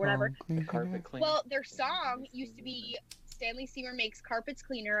rugs or whatever. Carpet clean. Well, their song used to be Stanley Steamer makes carpets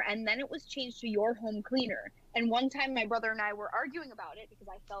cleaner, and then it was changed to Your Home Cleaner. And one time, my brother and I were arguing about it because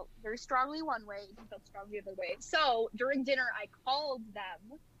I felt very strongly one way, and he felt strongly the other way. So during dinner, I called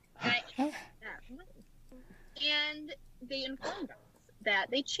them, and I asked them, and they informed us that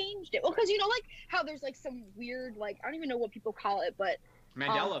they changed it. Well, because you know, like how there's like some weird, like I don't even know what people call it, but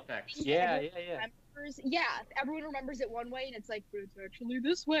Mandela effect. yeah. yeah, everyone remembers it one way, and it's like, but it's actually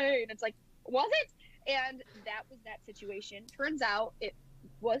this way, and it's like, was it? And that was that situation. Turns out it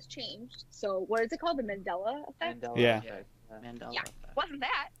was changed. So what is it called? The Mandela effect? Mandela Yeah. effect. Mandela. Yeah. effect. Wasn't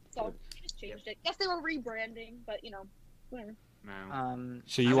that? So they just changed it. Guess they were rebranding, but you know, whatever. No.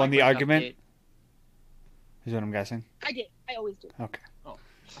 So I you like won the my argument, update. is what I'm guessing. I did. I always do. Okay.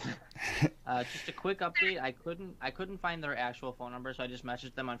 Just a quick update. I couldn't find their actual phone number, so I just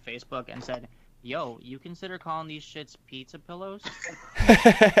messaged them on Facebook and said, "Yo, you consider calling these shits pizza pillows?"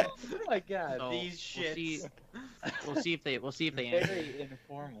 Oh my god. So These we'll see- shits. We'll see if they answer. Very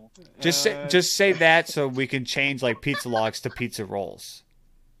informal. Just say that so we can change like pizza logs to pizza rolls.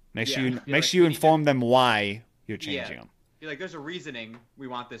 Make sure Yeah, you I feel make like sure you we need inform them why you're changing them. Be like, there's a reasoning we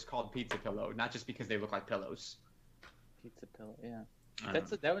want this called pizza pillow, not just because they look like pillows. Pizza pillow. Yeah. I don't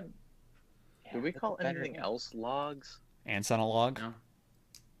That's know. that would. Do we that's call a better anything name. else logs? Ants on a log. No.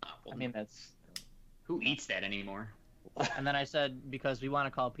 Well, I mean, that's who eats that anymore? And then I said because we want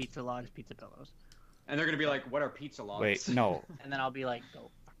to call pizza logs pizza pillows. And they're gonna be like, "What are pizza logs?" Wait, no. And then I'll be like, go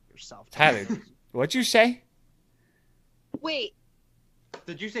fuck yourself. Tyler, what'd you say? Wait,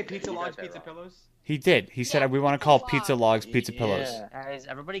 Did you say pizza You got logs, that pizza wrong. pillows? He did. He said we want to call pizza logs pizza pillows. Yeah. Guys,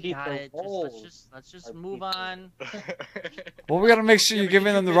 everybody Pizza got it. rolls Let's just are move pizza. on. Well, we gotta make sure Yeah, you're but giving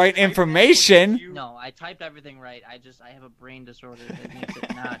did them the you right mistype that, or information. did you- No, I typed everything right. I have a brain disorder that makes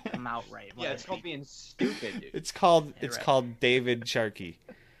it not come out right. when Yeah, I it's called speak. being stupid, dude. It's called Yeah, it's right. called David Sharkey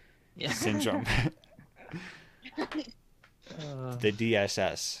Yeah. syndrome. The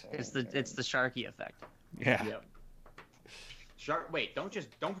DSS. It's the Sharky effect. Yeah. Yep. Shark. Wait, don't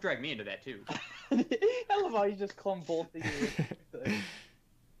drag me into that too. I love how you just clump both of you.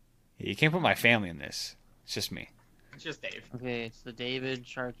 You can't put my family in this. It's just me. It's just Dave. Okay, it's the David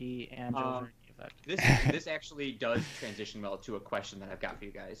Sharky and Joe Sharky effect. This actually does transition well to a question that I've got for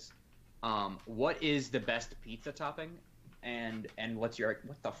you guys. What is the best pizza topping? And what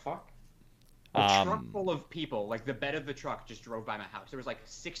the fuck? A truck full of people, like the bed of the truck just drove by my house. There was like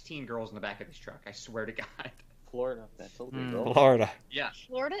 16 girls in the back of this truck. I swear to God. Florida, that's illegal. Florida. Yeah,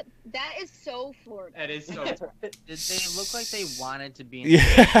 Florida? That is so Florida. that is so. Did they look like they wanted to be in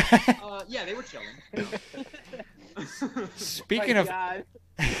Yeah. Yeah, they were chilling. Speaking Oh of, God.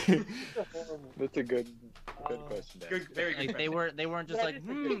 That's a good Oh. question. Dan. Good, very good. Like they weren't just That like is a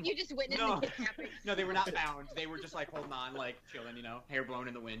good- You just witnessed No. the kidnapping. No, they were not bound. They were just like holding on, like chilling, hair blown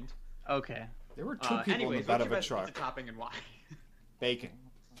in the wind. Okay. there were two people Anyways, in the bed what's of your a best truck. pizza topping and why? Bacon.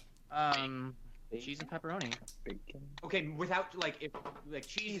 Cheese and pepperoni. Bacon. Okay, without if cheese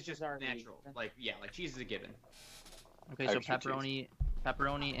Cheese is just is already- natural. Like cheese is a given. Okay, so Extra cheese.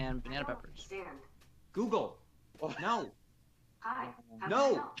 pepperoni and banana peppers. Google. No. Hi.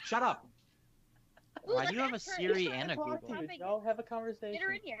 No. Shut up. Ooh, Why let's do you have a ask her. Siri Let's and a ask her what Google? her topping No, have a is. conversation. Get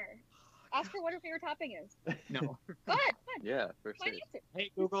her in here. Ask her what her favorite topping is. No. Go ahead. Yeah, for Find sure. the answer. Hey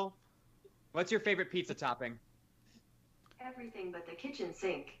Google. What's your favorite pizza topping? Everything but the kitchen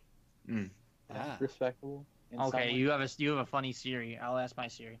sink. Ah. Respectable. in some Okay, way. you have a funny Siri. I'll ask my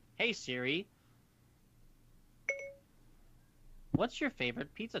Siri. Hey Siri. What's your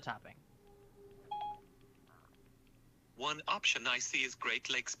favorite pizza topping? One option I see is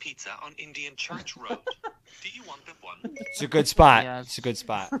Great Lakes Pizza on Indian Church Road. Do you want that one? It's a good spot. Yeah. It's a good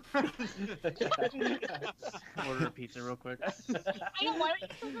spot. Order a pizza real quick. I know, why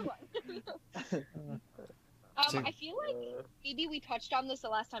don't you order one? I feel like maybe we touched on this the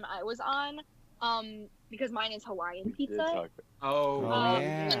last time I was on, because mine is Hawaiian We did pizza. talk- Oh. Oh,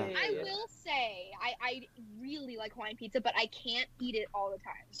 yeah. I will say, I really like Hawaiian pizza, but I can't eat it all the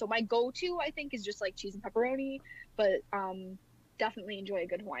time. So my go-to, I think, is just like cheese and pepperoni, but definitely enjoy a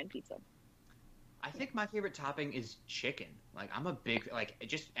good Hawaiian pizza. I think my favorite topping is chicken. Like I'm a big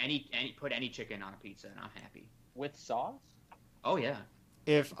just any put any chicken on a pizza and I'm happy. With sauce? Oh yeah.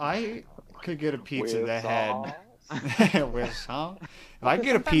 If I could get a pizza With that sauce. had with sauce, if I could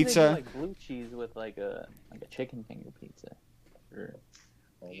get a Sometimes they do, pizza, like blue cheese with like a chicken finger pizza. Or,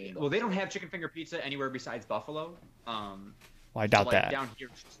 Well, they don't have chicken finger pizza anywhere besides Buffalo. well, I doubt so, that. Down here,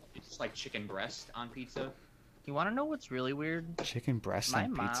 it's just like chicken breast on pizza. You want to know what's really weird? Chicken breast My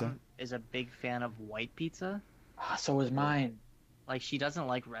on mom pizza. is a big fan of white pizza. so is mine. Like she doesn't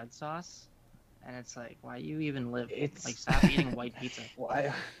like red sauce, and it's like, why you even live? It's Like stop eating white pizza.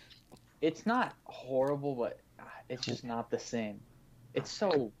 Well, it's not horrible, but it's just not the same. It's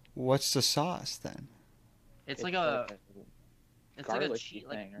so. What's the sauce then? It's like a garlicky cheese,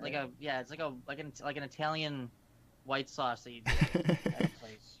 thing, like right? a yeah, it's like an Italian white sauce that you do at a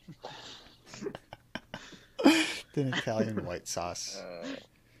place. The Italian white sauce.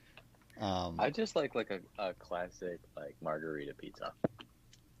 I just like a classic like margarita pizza.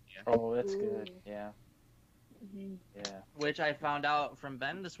 Oh, that's good. Yeah, Mhm. yeah. Which I found out from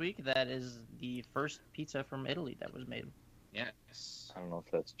Ben this week that is the first pizza from Italy that was made. Yes. I don't know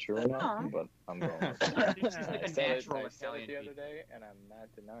if that's true or not, but I'm going with it. It's just like I a said it- natural I said it Italian the other pizza. day, and I'm not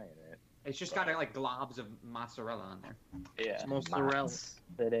denying it. It's just got like globs of mozzarella on there. Yeah, It's mozzarella. Mott's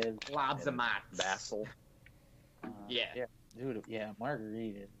It is. Globs of and mozz. basil. Yeah. Dude, yeah,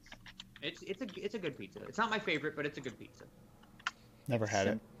 margaritas. It's a good pizza. It's not my favorite, but it's a good pizza. Never had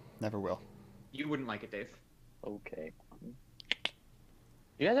it. Never will. You wouldn't like it, Dave. Okay.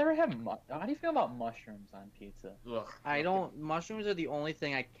 You guys ever have? How do you feel about mushrooms on pizza? Ugh. I don't. Mushrooms are the only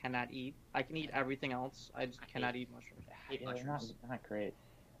thing I cannot eat. I can eat everything else. I just cannot eat mushrooms. hate Yeah, they're not mushrooms. not great.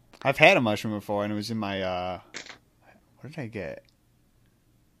 I've had a mushroom before, and it was in my what did I get?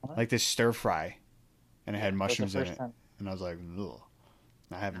 What? Like this stir fry, and it had That was the mushrooms in first it, time. and I was like, ugh.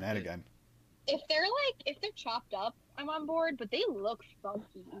 I haven't had good. again. if they're chopped up, I'm on board. But they look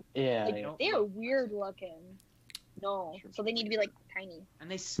funky. Yeah. Like, yeah. they are weird looking. No, so they need to be like tiny. And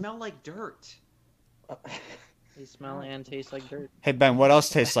they smell like dirt. They smell and taste like dirt. Hey Ben, what else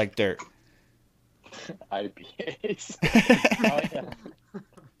tastes like dirt? IPAs. Oh, yeah.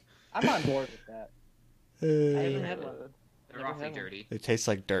 I'm on board with that. I haven't had one. They're Never awfully had one. dirty. They taste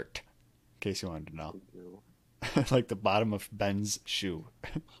like dirt. In case you wanted to know. Like the bottom of Ben's shoe.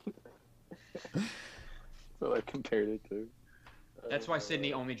 That's what I compared it to. That's why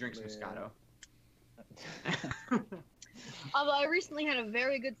Sydney only drinks Moscato. Although I recently had a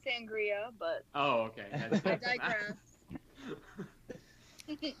very good sangria, but Oh, okay. I digress.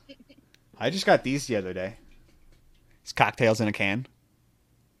 I just got these the other day. It's cocktails in a can.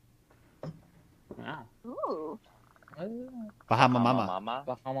 Wow. Ooh. Bahama Mama. Mama.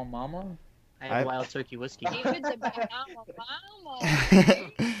 Bahama Mama? I have wild turkey whiskey. David's a Bahama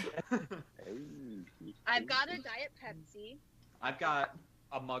mama. I've got a Diet Pepsi. I've got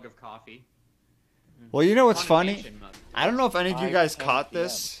a mug of coffee. Well, you know what's funny? Condensation mug. I don't know if any of you 5:10 guys caught PM.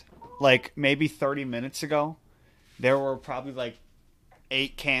 this. Like maybe 30 minutes ago, there were probably like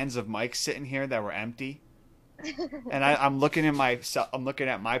 8 cans of Mike sitting here that were empty. And I'm looking at my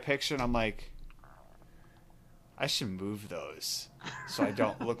picture and I'm like, I should move those so I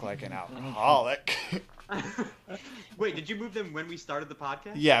don't look like an alcoholic. Wait, did you move them when we started the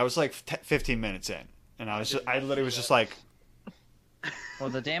podcast? Yeah, it was like 15 minutes in, and I literally was just like, Well,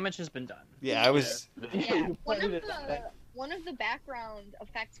 the damage has been done. yeah, I was. Yeah, You pointed it at one of the background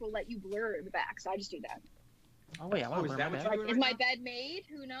effects will let you blur the back, so I just do that. Oh wait, I want Oh, to is burn that my what back. you do Is right my now? bed made?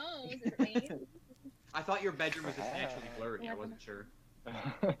 Who knows? Is it made? I thought your bedroom was just naturally blurry. I wasn't sure.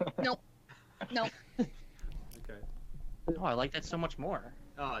 No. Okay. Oh, I like that so much more.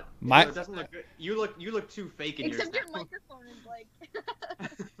 My- it doesn't look good. You look too fake in Except your yours. microphone is like.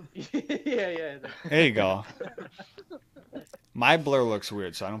 yeah. There you go. My blur looks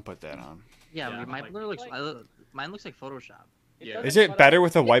weird, so I don't put that on. Yeah, Yeah, my like- blur looks. Mine looks like Photoshop. Yeah. Is it better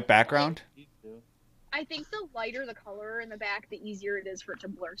with a white background? I think the lighter the color in the back, the easier it is for it to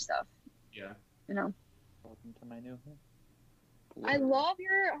blur stuff. Yeah. You know. Welcome to my new home. I love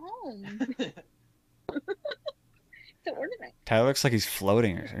your home. So organized. Tyler looks like he's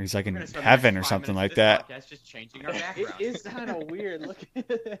floating, or he's like We're in gonna spend the heaven next or 5 something like minutes of that. this podcast just changing our It background. is kind of weird. Look at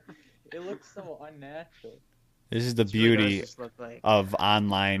it. It looks so unnatural. This is the This really does beauty just look like of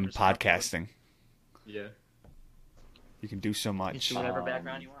online Just upload. podcasting. Yeah. You can do so you much. see whatever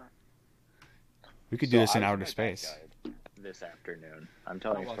background you want. We could do this in I was outer my space. backyard this afternoon. I'm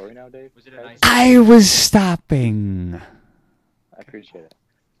telling How a was story it? now, Dave. Was it a nice? I was stopping. I appreciate it.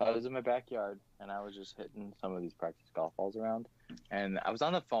 I was in my backyard and I was just hitting some of these practice golf balls around, and I was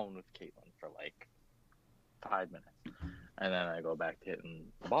on the phone with Caitlin for like 5 minutes, and then I go back to hitting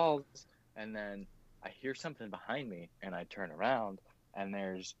the balls, and then I hear something behind me, and I turn around, and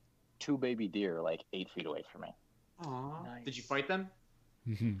there's 2 baby deer like 8 feet away from me, Aww. Nice. Did you fight them?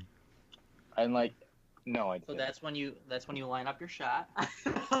 and like, no, I So didn't. that's when you line up your shot.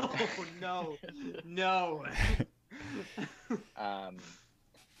 Oh no, no.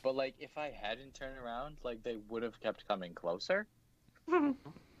 But like, if I hadn't turned around, like they would have kept coming closer,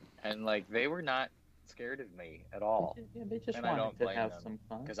 and like they were not scared of me at all Yeah, they just And I wanted don't to blame have them, some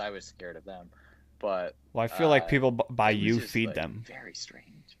fun. because I was scared of them. But Well, I feel like people by it was you just, feed like, them. very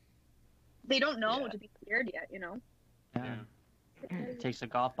strange. They don't know Yeah. to be scared yet, you know. Yeah. It takes a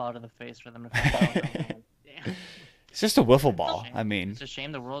golf ball to the face for them to fall down. Damn. It's just a wiffle ball. I mean, It's a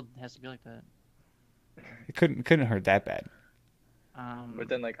shame the world has to be like that. it couldn't hurt that bad. But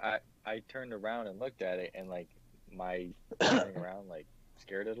then like I turned around and looked at it, and like my turning around like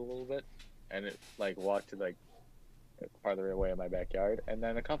scared it a little bit, and it like walked to like farther away in my backyard, and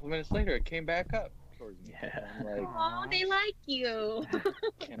then a couple minutes later it came back up towards me. Yeah. I'm like, Oh, they like you.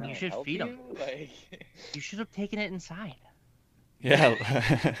 can You I should help feed 'em. you? Like, You should have taken it inside. Yeah.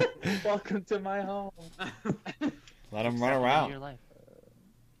 Welcome to my home. Let them run Step into around. Your life.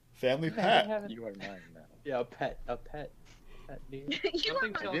 Family I pet. haven't- you are mine now. Yeah, a pet deer. You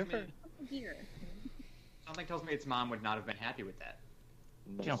Something are tells me. here. Something tells me its mom would not have been happy with that.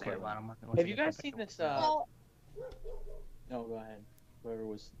 You don't care about them. Have you guys seen this? Well, No, go ahead. Whoever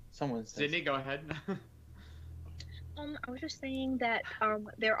was, someone said. Sydney, go ahead. I was just saying that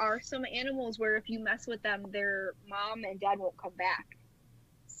there are some animals where if you mess with them, their mom and dad won't come back.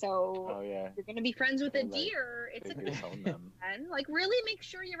 So Oh yeah. if you're gonna be friends with a Or, like, deer, it's They a good disown them. friend. Like really make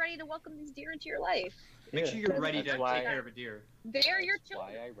sure you're ready to welcome these deer into your life. Make sure you're ready That's to why- take care of a deer. They're your That's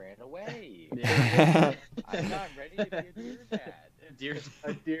children. why I ran away. Yeah. I'm not ready to be a deer dad. Deer.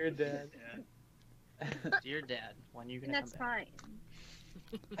 A deer dad. Dear Dad, when are you And gonna that's come back?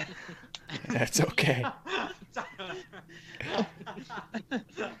 fine. That's okay.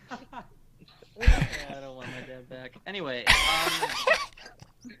 I don't want my dad back. Anyway,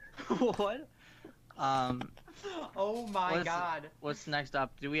 what? Oh my God. What's next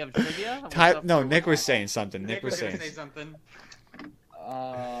up? Do we have trivia? What's Ty- up no, for- Nick was saying something. Nick was saying gonna say something.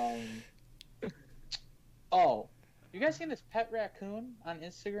 Oh, you guys seen this pet raccoon on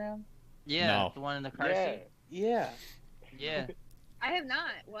Instagram? Yeah, No. the one in the car Yeah. seat. Yeah. Yeah, I have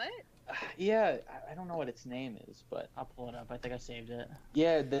not. What? Yeah, I don't know what its name is, but I'll pull it up. I think I saved it.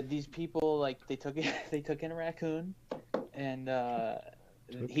 yeah, these people like they took in a raccoon, and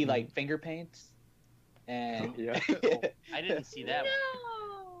he like finger paints, and Yeah. I didn't see that one.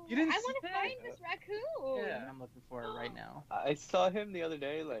 No. You didn't I see want to that? find this raccoon. Yeah. I'm looking for it right now. I saw him the other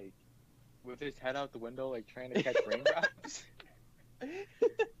day, like, with his head out the window, like, trying to catch raindrops.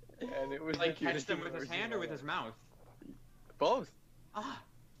 And it was Like the catch cutest them thing with I've his ever seen hand in or my with his mouth? Both. Ah,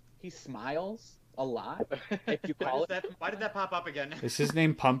 he smiles a lot. If you why, call does it that, why did that pop up again? Is his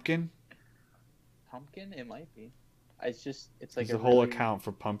name Pumpkin? pumpkin, it might be. It's like There's a a whole really- account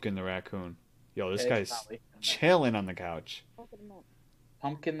for Pumpkin the raccoon. Yo, this it's guy's probably- chilling on the couch. Open him up.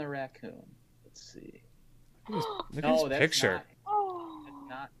 Pumpkin the raccoon. Let's see. Look at No, his that's picture. not. Oh. That's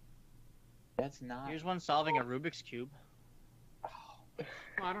not. That's not. Here's one solving a Rubik's Cube.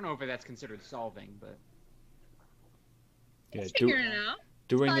 Well, I don't know if that's considered solving, but Yeah, He's figuring it out.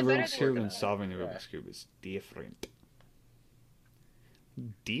 doing the Probably better Rubik's than Cube working and on it. solving the Yeah. Rubik's Cube is different.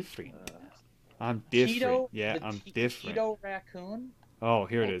 Different. Uh, I'm different. Tito, Yeah, the I'm Ti- different. Tito raccoon. Oh,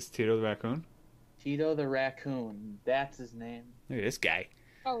 here it is. Tito the raccoon. Tito the raccoon. That's his name. Look at this guy.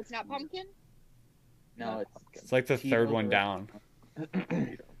 Oh, it's not pumpkin? No, Not it's pumpkin. It's like the Tito third the one down.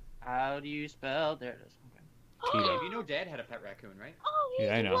 How do you spell? There it is. Okay. Tito. you know Dad had a pet raccoon, right? Oh, he's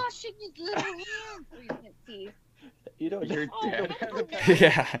Yeah, I know. washing his little hands. Oh, you can't see. You know Your Oh, dad that's had a okay.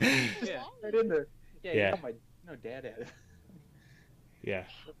 Yeah. Yeah. right in there. Yeah, Yeah. You know Dad had it. Yeah.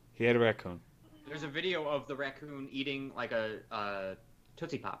 He had a raccoon. There's a video of the raccoon eating like a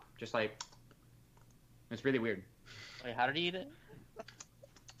Tootsie Pop, just like it's really weird Wait, how did he eat it?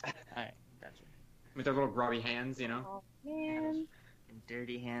 Alright, gotcha. with their little grubby hands, you know. Oh, man. And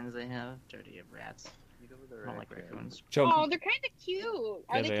dirty hands they have. Dirty of rats. I don't like raccoons. Joe, Oh, they're kind of cute. Yeah,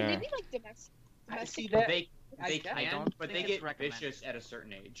 Are they? they Can are. they be like domestic? I see domestic? that. They I can, don't but they think get it's recommended. vicious at a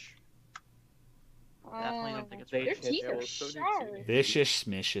certain age. Definitely don't think it's They- Their recommended. teeth Yeah, are well, so do sharp. vicious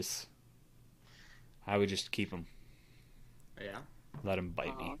smishes. I would just keep him. Yeah. Let him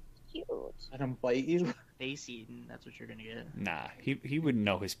bite me. Aw, cute. Let him bite you. Face eating, that's what you're gonna get. Nah, he wouldn't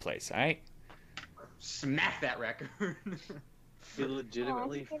know his place, alright? Smack that raccoon. He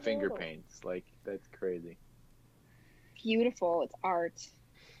legitimately he's finger adorable. paints. Like, that's crazy. Beautiful. It's art.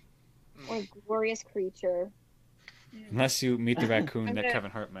 What a glorious creature. Unless you meet the raccoon I'm that gonna- Kevin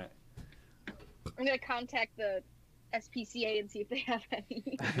Hart met. I'm gonna contact the SPCA and see if they have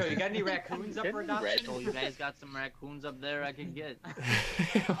any. Yo, you got any raccoons up for adoption? Oh, you guys got some raccoons up there I can get.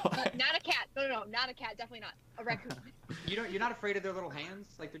 Not a cat. No, not a cat. Definitely not a raccoon. You're not afraid of their little hands?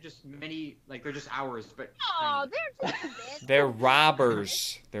 Like they're just like they're just ours, but Oh, they're just a bit. They're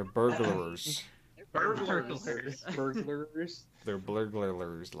robbers. They're burglars. burglars. Burglars. They're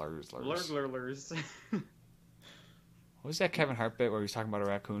burglars. What Burglars. was that Kevin Hart bit where he was talking about a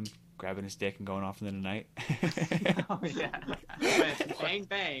raccoon grabbing his dick and going off into the night? Oh yeah. Went bang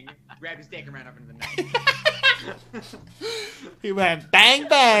bang, grabbed his dick and ran up into the night. He went bang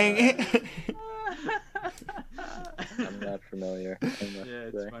bang. I'm not familiar. I must Yeah,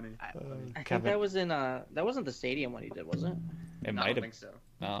 it's say. funny. I think Kevin, that was in that wasn't the stadium when he did, was it? it I might don't have. think so.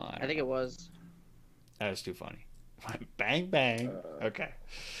 No, I think it was. that was too funny. Went bang bang. Okay.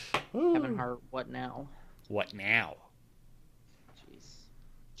 Kevin Hart, what now? What now? Jeez.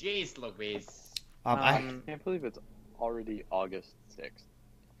 Jeez Louise. I can't believe it's already August 6th.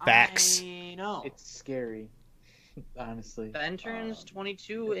 Facts. I know. It's scary. Honestly. Ben turns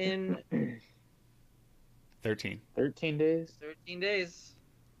 22 in 13. 13 days. 13 days.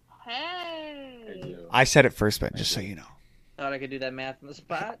 Hey. I said it first, but just so you know. Thought I could do that math on the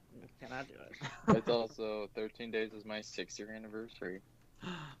spot. Cannot do it. It's also 13 days is my 6-year anniversary.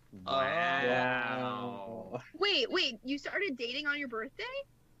 Wow. Wait. You started dating on your birthday?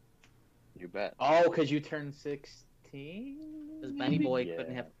 You bet. Oh, because you turned 16? Because Benny Boy Yeah.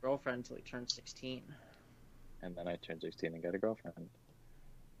 couldn't have a girlfriend until he turned 16. And then I turned 16 and got a girlfriend.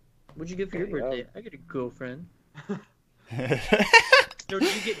 What'd you get for your There you birthday? I get a girlfriend. So do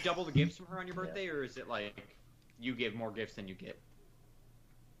you get double the gifts from her on your birthday, or is it like you give more gifts than you get?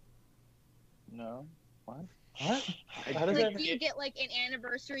 No. What? What? How does Like, that do you get like an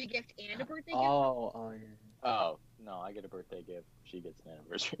anniversary gift and a birthday gift? Oh, yeah. Oh no, I get a birthday gift. She gets an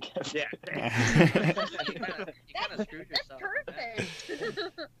anniversary gift. Yeah. Yeah. You kind of screwed That's yourself. perfect.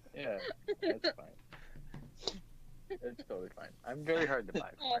 Yeah, that's fine. It's totally fine. I'm very hard to buy.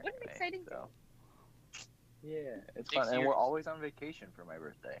 For Oh, what an anyway, exciting so. Yeah, it's 6 fun, and we're years. always on vacation for my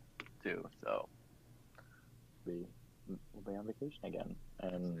birthday too. So we'll be on vacation again,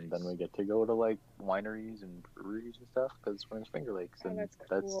 and then we get to go to like wineries and breweries and stuff because we're in Finger Lakes, Oh, and that's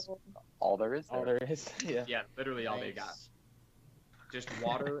that's cool. all there is All there, there is. Yeah. Yeah, literally all they got. Just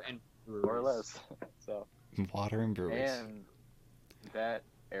water and breweries. more or less. So. Water and breweries. And that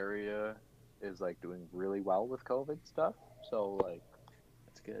area is like doing really well with COVID stuff. So like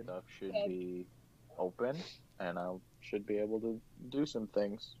That's good. stuff should Good. be open, and I should be able to do some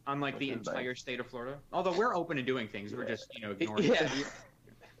things. Unlike the Which is entire nice. state of Florida. Although we're open and doing things, we're Yeah. just, ignoring Yeah. it.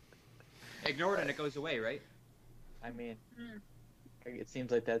 Ignore it and it goes away, right? I mean, Mm. it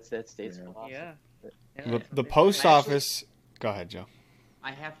seems like that state's Yeah. philosophy. Yeah. The post Actually- office. Go ahead, Joe.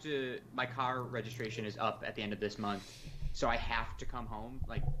 I have to. My car registration is up at the end of this month, so I have to come home,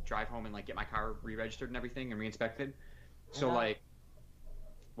 like drive home and like get my car re-registered and everything and re-inspected. So Yeah. like,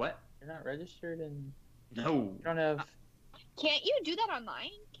 what? You're not registered and No. you don't have. Can't you do that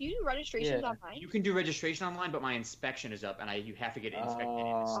online? Can you do registrations Yeah. online? You can do registration online, but my inspection is up, and you have to get it inspected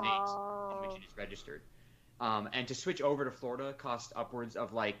in the state in which Oh. it is registered. And to switch over to Florida costs upwards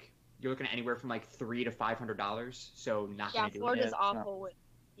of like you're looking at anywhere from like $300 to $500. So not Yeah, gonna do it. Florida's Yeah, awful with.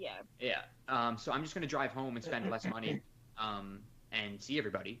 Yeah. Yeah. So I'm just gonna drive home and spend less money, and see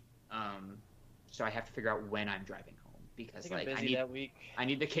everybody. So I have to figure out when I'm driving home I because think I'm like busy that week. I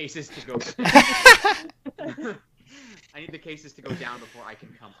need the cases to go. I need the cases to go down before I can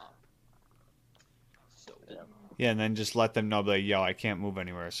come up. So Yeah. Yeah, and then just let them know, like, yo, I can't move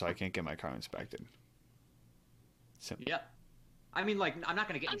anywhere, so I can't get my car inspected. yeah, I mean, like, I'm not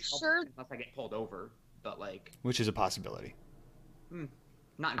gonna get in I'm trouble sure- unless I get pulled over, but like, Which is a possibility.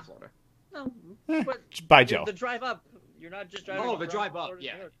 not in Florida. No, Eh, but Bye, Joe. the drive up. You're not just driving. Oh, the across drive up, Florida to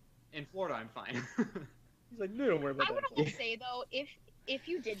yeah. New York. In Florida, I'm fine. He's like, no, don't worry about I would that. almost say though, if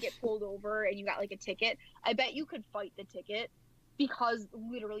you did get pulled over and you got like a ticket, I bet you could fight the ticket because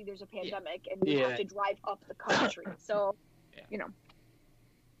literally there's a pandemic and you Yeah. have to drive up the country. So, Yeah. you know,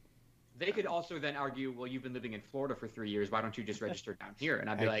 They could also then argue, well, you've been living in Florida for 3 years. Why don't you just register down here? And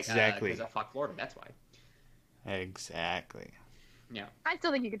I'd be Exactly. like, because I fuck Florida. That's why. Exactly. I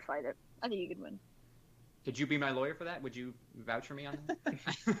still think you could fight it. I think you could win. Could you be my lawyer for that? Would you vouch for me on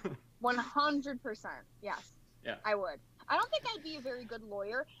that? 100%. Yes. Yeah. I would. I don't think I'd be a very good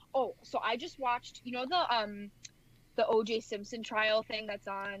lawyer. Oh, so I just watched, the O.J. Simpson trial thing that's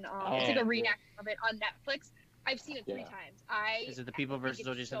on. It's like a Yeah. reenactment of it on Netflix. I've seen it 3 Yeah. times. Is it the People think versus it's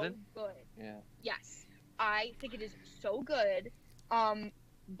O.J. so Simpson? Good. Yeah. Yes, I think it is so good.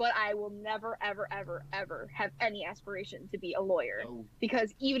 But I will never, ever, ever, ever have any aspiration to be a lawyer Oh,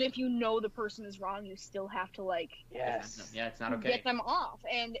 because even if you know the person is wrong, you still have to like Yes. yeah, it's not okay. get them off.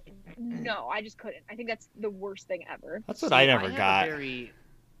 And no, I just couldn't. I think that's the worst thing ever. That's what See, I never have got. a very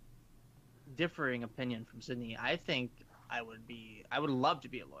differing opinion from Sydney. I think I would love to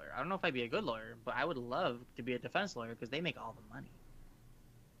be a lawyer. I don't know if I'd be a good lawyer, but I would love to be a defense lawyer because they make all the money.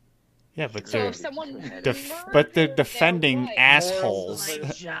 Yeah, but So they're if someone but they're murdered defending their wife- assholes. My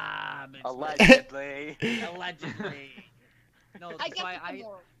job. It's Allegedly. allegedly. No, I so guess it's a I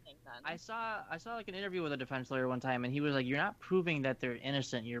moral thing then. I saw like an interview with a defense lawyer one time, and he was like, "You're not proving that they're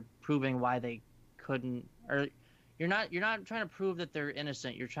innocent. You're proving why they couldn't, or you're not trying to prove that they're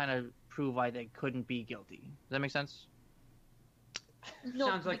innocent. You're trying to prove why they couldn't be guilty." Does that make sense? No,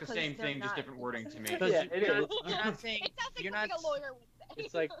 Sounds like the because same they're thing, just not. different wording to me. Because Yeah, it you're, is. you're not saying It sounds like you're something not a lawyer would say.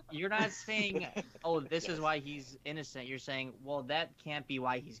 It's like you're not saying, "Oh, this is why he's innocent." You're saying, "Well, that can't be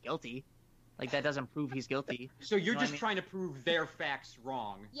why he's guilty. Like that doesn't prove he's guilty." So you're know what I just mean? trying to prove their facts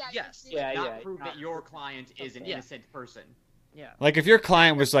wrong, Yeah. Yes. Yeah, not yeah. prove not- that your client is an Yeah. innocent person. Yeah. Like if your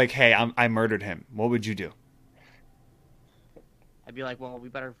client was like, "Hey, I murdered him," what would you do? I'd be like, "Well, we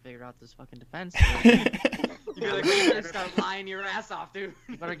better figure out this fucking defense. You'd be like, well, you better start lying your ass off, dude.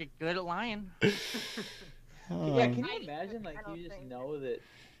 You better get good at lying." Yeah, Oh, can you I- imagine like I don't you just think- know that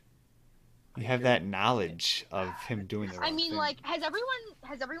you have that knowledge of him doing the wrong I mean, thing. like, has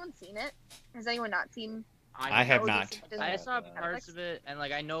everyone seen it? Has anyone not seen? I have O.J. not. Simpson? I saw Yeah. parts of it, and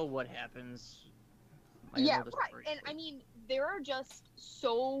like I know what happens. Like, I Yeah, know the right. story. And I mean, there are just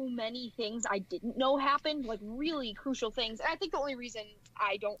so many things I didn't know happened, like really crucial things. And I think the only reason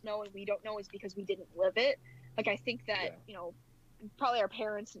I don't know and we don't know is because we didn't live it. Like, I think that, Yeah. probably our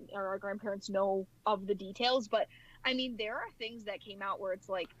parents or our grandparents know of the details. But I mean, there are things that came out where it's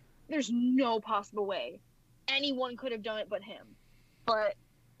like, there's no possible way anyone could have done it but him. But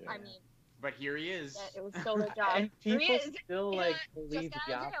I mean, But here he is. that it was still their job. And Here he people is. still Yeah, like just believe got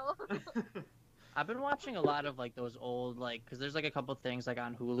the out of opposite. jail. I've been watching a lot of like those old like because there's like a couple things like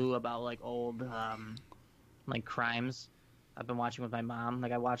on Hulu about like old like crimes. I've been watching with my mom.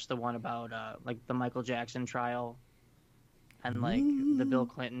 Like I watched the one about like the Michael Jackson trial and like the Bill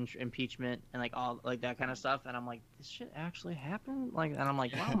Clinton impeachment and like all like that kind of stuff. And I'm like, this shit actually happened. Like, and I'm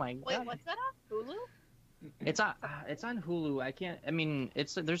like, oh my Wait, god, what's that on Hulu? it's on Hulu. I can't. I mean,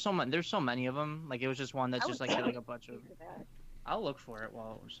 there's so many of them. Like it was just one that's I just would like had like a bunch of. for that. I'll look for it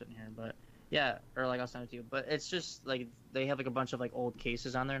while we're sitting here, but yeah, or like I'll send it to you. But it's just like they have like a bunch of like old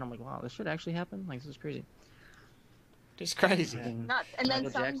cases on there, and I'm like, wow, this shit actually happened. Like this is crazy. Just crazy. Fucking Nuts. And then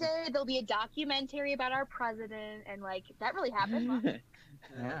Michael Jackson. someday there'll be a documentary about our president, and like that really happened.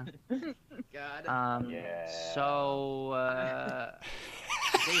 Huh? Yeah. God. Yeah. So,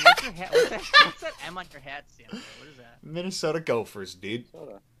 Dave, what's your hat? What's that M on your hat stand for? What is that? Minnesota Gophers, dude.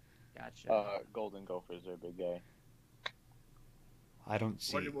 Minnesota. Gotcha. Golden Gophers are a big guy. I don't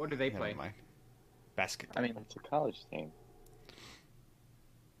see. What do they Never play? mind. Basketball. I mean, It's a college team.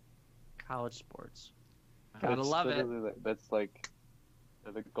 College sports. That's Gotta love it. That's like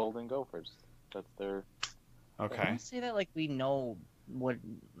they're the Golden Gophers. That's their. Okay. Don't say that like we know what.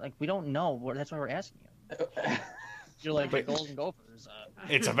 Like we don't know. That's why we're asking you. You're like the But- Golden Gophers.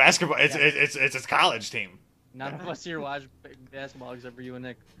 It's a basketball. It's a college team. None of us here watch basketball except for you and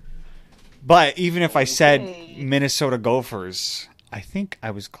Nick. But even if I said Okay. Minnesota Gophers, I think I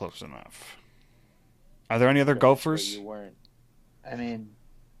was close enough. Are there any other Gophers? You weren't. I mean,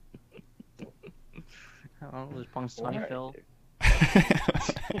 I don't know. There's Punxsutawney Alright, Phil. dude.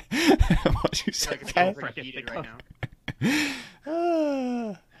 What you I feel like said it's that? overheated right now. Ah.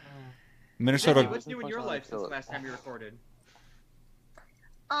 Jesse, Minnesota. what's new in your life since the last time you recorded?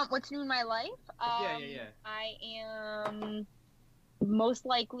 What's new in my life? Yeah. I am most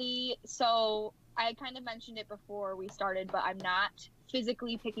likely. So I kind of mentioned it before we started, but I'm not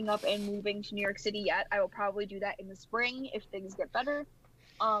physically picking up and moving to New York City yet. I will probably do that in the spring if things get better.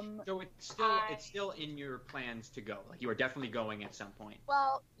 So it's still in your plans to go. Like you are definitely going at some point.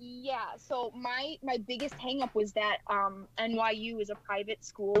 Well, yeah. So my biggest hangup was that NYU is a private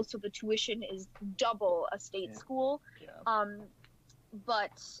school, so the tuition is double a state school. Yeah.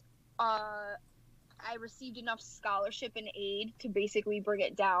 But I received enough scholarship and aid to basically bring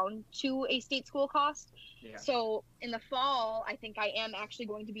it down to a state school cost. Yeah. So in the fall, I think I am actually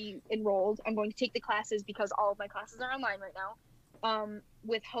going to be enrolled. I'm going to take the classes because all of my classes are online right now.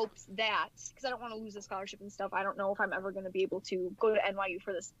 With hopes that, because I don't want to lose the scholarship and stuff, I don't know if I'm ever going to be able to go to NYU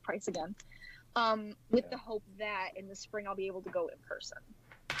for this price again. With the hope that in the spring I'll be able to go in person.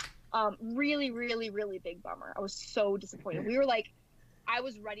 Really, really, really big bummer. I was so disappointed. We were like, I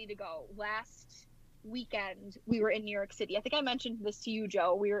was ready to go. Last weekend, we were in New York City. I think I mentioned this to you,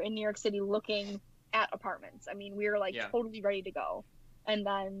 Joe. We were in New York City looking at apartments. I mean, we were like totally ready to go. And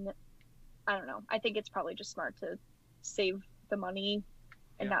then, I don't know. I think it's probably just smart to save the money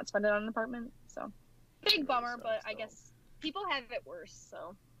and not spend it on an apartment. So, big bummer, but I guess people have it worse.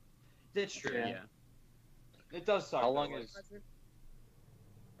 So, That's true. Yeah. Yeah. It does suck. How long though.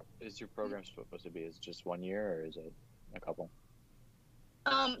 is your program supposed to be? Is it just 1 year or is it a couple?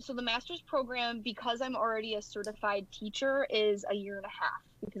 So the master's program, because I'm already a certified teacher, is a year and a half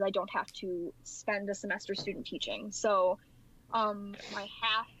because I don't have to spend a semester student teaching. So, my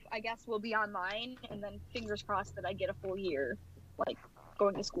half, I guess, will be online, and then fingers crossed that I get a full year, like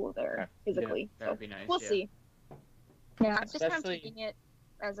going to school there physically. That would be nice. We'll see. Yeah, I'm just kind of Especially- taking it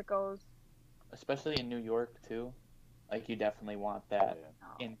as it goes. especially in New York too. Like you definitely want that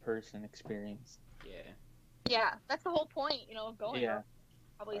Yeah. in-person experience. Yeah. Yeah, that's the whole point, of going. Yeah. I'll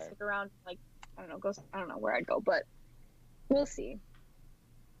probably Right. stick around, like, I don't know where I'd go, but we'll see.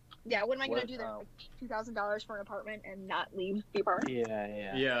 Yeah, what am I going to do there? Like, $2,000 for an apartment and not leave the apartment?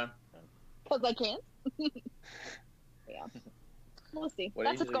 Yeah. Yeah. Because I can't. Yeah. We'll see. What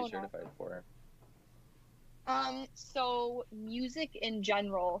That's age are what's you going certified for? So music in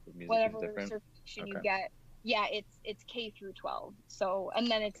general, Music is whatever different? certification you Okay. get, yeah, it's K through 12. So, and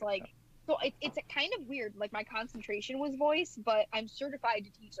then it's like, so it's a kind of weird. Like my concentration was voice, but I'm certified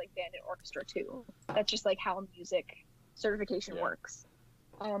to teach like band and orchestra too. That's just like how music certification Yeah. works.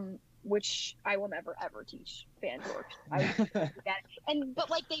 Which I will never ever teach band or orchestra. But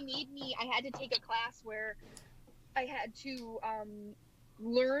like they made me, I had to take a class where I had to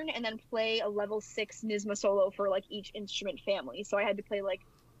learn and then play a level 6 NISMA solo for like each instrument family. So I had to play like,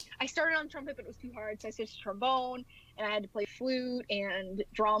 I started on trumpet, but it was too hard, so I switched to trombone, and I had to play flute and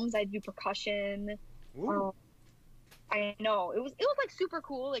drums. I had to do percussion. I know it was like super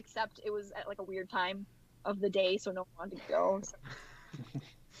cool, except it was at like a weird time of the day, so no one wanted to go.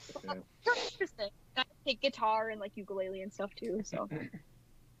 So. Interesting. I take guitar and like ukulele and stuff too. So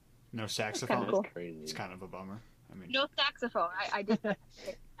No saxophone. cool. Crazy. It's kind of a bummer. I mean, no saxophone. I did not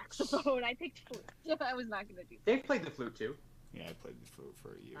pick saxophone. I picked flute. I was not gonna do that. Dave played the flute too. yeah, I played the flute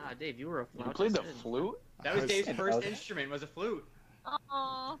for a year. Ah, Dave, you were a You flautist. played the didn't you? flute? That was Dave's That first was- instrument. Was a flute.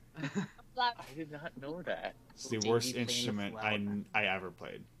 Aw. I did not know that. It's the Davey worst playing the instrument flute. I ever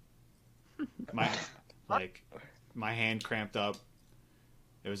played. My hand cramped up.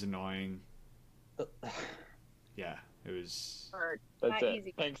 It was annoying. Yeah, it was That's Not it.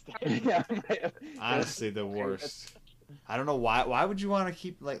 easy. Thanks, Dave. yeah. honestly the worst. I don't know why. Why would you want to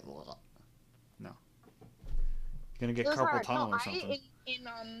keep like? No, you're gonna get It was carpal hard. tunnel No, or something.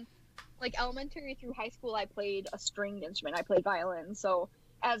 in like elementary through high school, I played a stringed instrument. I played violin. So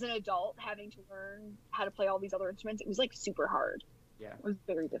as an adult, having to learn how to play all these other instruments, it was like super hard. Yeah. It was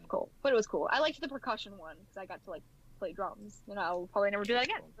very difficult, but it was cool. I liked the percussion one because I got to like play drums, and I'll probably never do that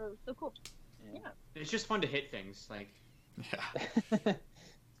again. So it was so cool. Yeah. It's just fun to hit things. Like, Yeah, good,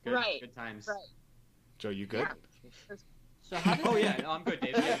 Right, good times. right. Joe, you good? Yeah. So how did Oh yeah, no, I'm good,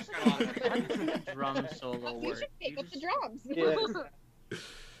 Dave. Yeah, just got a lot of drum solo You work? should pick You up the just- drums. Yeah.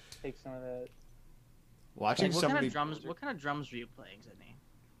 Take some of that. Watching Like, what somebody. kind of drums? What kind of drums were you playing, Sydney?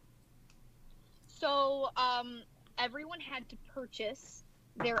 So everyone had to purchase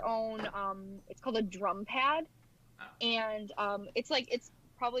their own. It's called a drum pad, and it's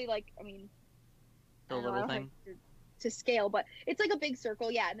probably like I mean. The I don't know, little I don't thing. have to scale, but it's like a big circle,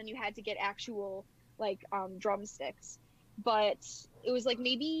 yeah. And then you had to get actual like drumsticks, but it was like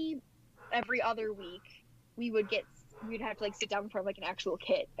maybe every other week we'd have to like sit down in front of like an actual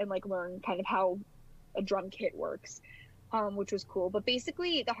kit and like learn kind of how a drum kit works, which was cool. But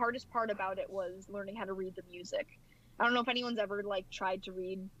basically, the hardest part about it was learning how to read the music. I don't know if anyone's ever like tried to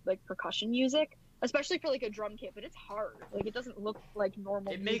read like percussion music, especially for like a drum kit, but it's hard. Like it doesn't look like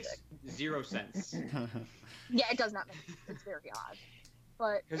normal It music. makes zero sense Yeah, it does not make sense. It's very odd.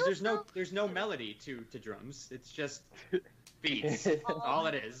 But because there's no melody to drums. It's just beats. That's all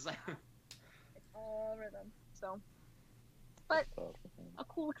it is. it's all rhythm. So, but a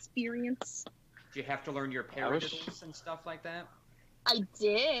cool experience. Do you have to learn your paradiddles and stuff like that? I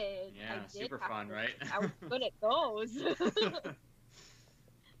did. Yeah, I did super have fun, to- right? I was good at those.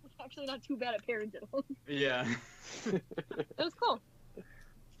 Actually, not too bad at paradiddle. Yeah. It was cool.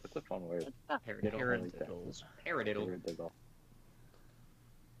 That's a fun word. Good stuff. Paradiddles. Paradiddle. Paradiddle.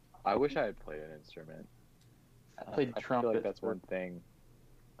 I wish I had played an instrument. I played I feel trumpet like that's for one thing.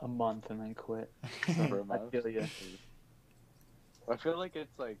 a month and then quit. For a I month. feel you. I feel like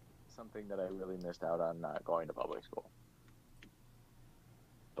it's like something that I really missed out on not going to public school.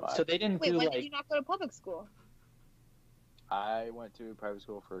 But So they didn't Wait, do when like did you not go to public school? I went to private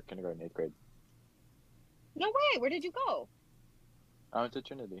school for kindergarten, 8th grade. No way. Where did you go? I went to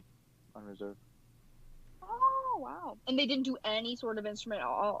Trinity on reserve. Oh, wow. And they didn't do any sort of instrument at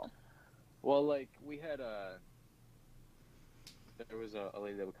all. Well, like we had there was a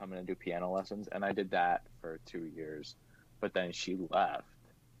lady that would come in and do piano lessons, and I did that for 2 years, but then she left,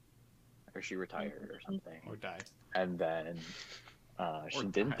 or she retired or something, Or die. and then she Or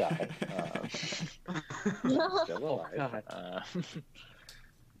didn't die. die. Still alive. God.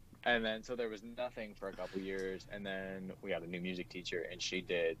 And then so there was nothing for a couple years, and then we got a new music teacher, and she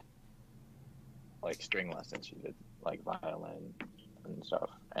did like string lessons. She did like violin and stuff,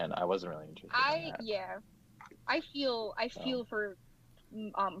 and I wasn't really interested in that. Yeah. I feel for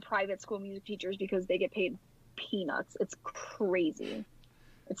private school music teachers because they get paid peanuts. It's crazy.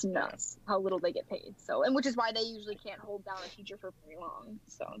 It's nuts how little they get paid. So, and which is why they usually can't hold down a techer for very long.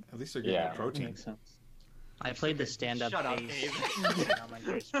 So, At least they're getting Yeah. the That protein. makes sense. I played the stand-up Shut up, bass Dave. in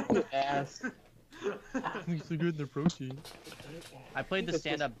elementary school. Ass. He's so good in the protein. I played the It's just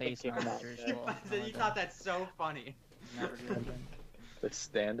stand-up bass in kicking out elementary there. school. You thought that's so funny. Never did again. The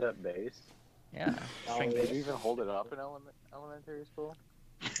stand-up bass. Yeah, Oh, string Did bass. you even hold it up in elementary school?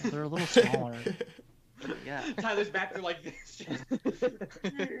 They're a little smaller. Yeah. Tyler's back there like this.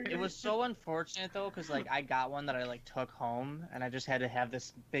 It was so unfortunate though, because like I got one that I like took home, and I just had to have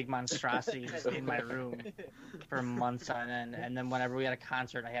this big monstrosity just in my room for months on end. And then whenever we had a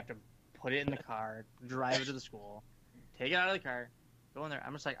concert, I have to put it in the car, drive it to the school, take it out of the car, go in there.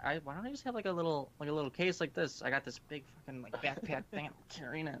 I'm just like, why don't I just have like a little case like this? I got this big fucking like backpack thing. I'm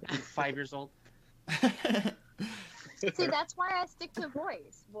carrying it. I'm 5 years old. see, that's why I stick to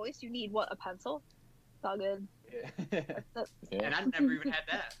voice. Voice, you need what? A pencil? It's all good. Yeah. And I never even had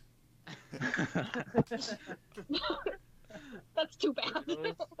that. That's too bad. It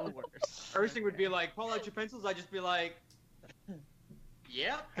was the worst. Ursing would be like, pull out your pencils. I'd just be like,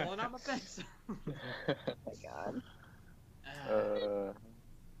 yep, pulling out my pencil. Oh my god. Uh,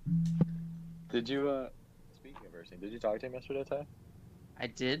 Did you speaking of Ursing, did you talk to him yesterday, Ty? I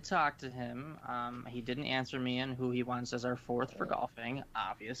did talk to him. He didn't answer me on who he wants as our fourth for golfing.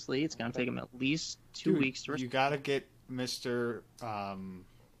 Obviously, it's going to take him at least 2 weeks to You gotta get Mr.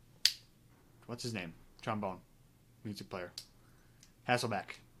 What's his name? Trombone, music player, Hasselbeck.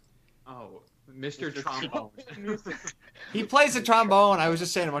 Oh, Mr. Trombone. He plays the trombone. I was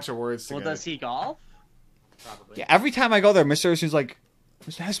just saying a bunch of words Well, together. does he golf? Probably. Yeah, every time I go there, Mr. Urson's like,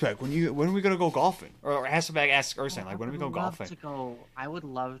 Mr. Hasselbeck, when are we gonna go golfing? Or Hasselbeck asks Urson, like, when are we going golfing? I would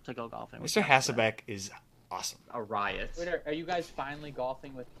love to go golfing. Mr. Hasselbeck is awesome. A riot. Wait, are you guys finally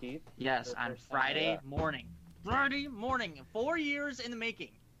golfing with Keith? Yes, on Friday morning. Friday morning. 4 years in the making.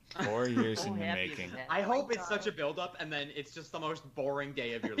 4 years So in the happy making. as that. I Oh my hope it's God. such a build-up, and then it's just the most boring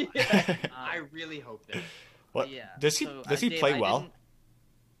day of your life. I really hope that. What? Yeah. Does he So, does he Dave, play well?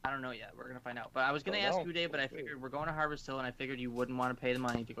 I don't know yet. We're gonna find out. But I was gonna Don't ask know. you, Dave, but I figured we're going to Harvest Hill, and I figured you wouldn't want to pay the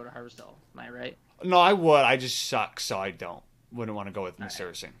money to go to Harvest Hill. Am I right? No, I would. I just suck, so I wouldn't want to go with Mr.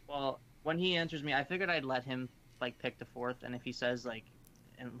 Alright. Ursing. Well, when he answers me, I figured I'd let him like pick the fourth, and if he says like,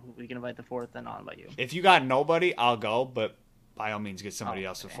 and we can invite the fourth, then I'll invite you. If you got nobody, I'll go, but by all means, get somebody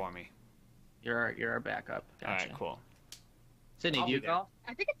else okay. before me. You're our backup. Gotcha. All right, cool. Sydney, I'll do you be there. golf?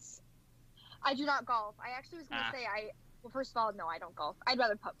 I think it's. I do not golf. I actually was gonna say I. Well, first of all, no, I don't golf. I'd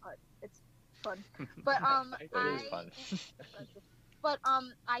rather putt. It's fun. But It is fun. But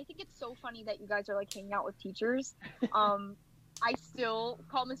I think it's so funny that you guys are like hanging out with teachers. I still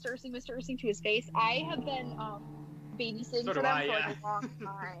call Mr. Ursing to his face. I have been babysitting So for do them I, for yeah. like a long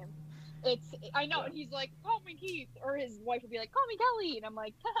time. I know, and he's like, call me Keith, or his wife would be like, call me Kelly, and I'm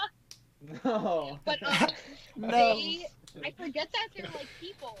like, No. but I forget that they're like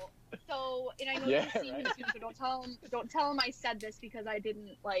people. So, and I know Yeah, you've seen him right. soon, so don't tell him I said this because I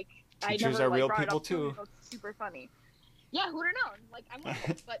didn't like. Teachers I never, are like, real brought it people, up to him, too. so it's super funny. Yeah, who'd have known? Like I'm one,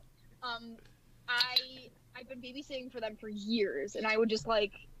 but I've been babysitting for them for years, and I would just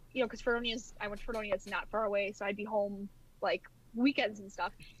like because I went to Fredonia, it's not far away, so I'd be home like weekends and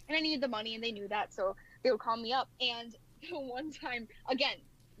stuff, and I needed the money, and they knew that, so they would call me up. And one time, again,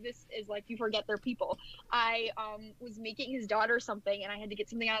 this is like you forget they're people. I was making his daughter something, and I had to get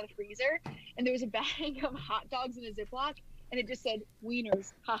something out of the freezer, and there was a bag of hot dogs in a Ziploc, and it just said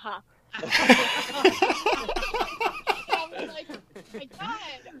wieners, haha. I was like, my God,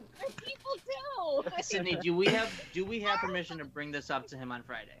 they're people too. Sydney, do we have permission to bring this up to him on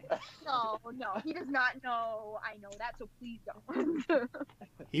Friday? No, he does not know. I know that, so please don't.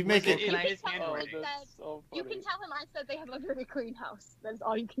 He'd make it. In You can his tell him Oh, I handwriting. said- that's so You funny. can tell him I said they have a very clean house. That's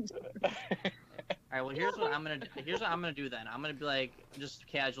all you can do. All right. Well, here's what I'm gonna do then. I'm gonna be like, just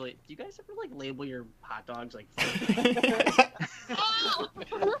casually. Do you guys ever like label your hot dogs like? Oh!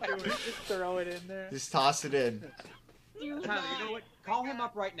 Just throw it in there. Just toss it in. Do Tyler, not. you know what? Call him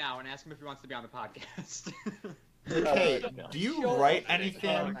up right now and ask him if he wants to be on the podcast. Hey, do you write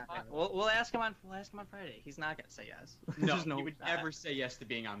anything? We'll ask him on Friday. He's not gonna say yes. No, There's he would shot. never say yes to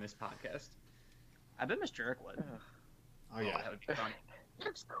being on this podcast. I bet Mr. Eric would. Oh yeah. that would be funny.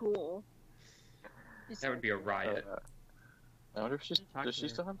 That's cool. That would be a riot. I wonder if Talk does to she her.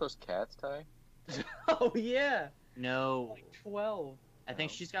 still have those cats, Ty? Oh yeah. No, 12. I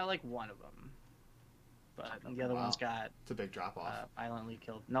think No. she's got like one of them, but the other Wow. one's got It's a big drop off. violently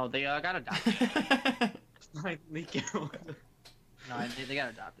killed. No, they got adopted. Slightly killed. No, they got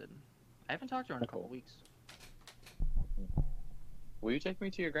adopted. I haven't talked to her in a couple weeks. Will you take me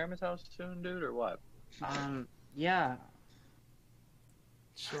to your grandma's house soon, dude, or what? Yeah,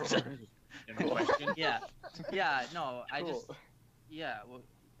 Sure. Question. yeah. No, I Cool. just yeah.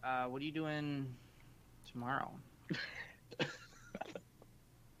 Well, what are you doing tomorrow?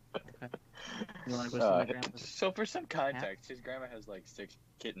 Okay. You want to go see my grandpa's So for some context, his grandma has like 6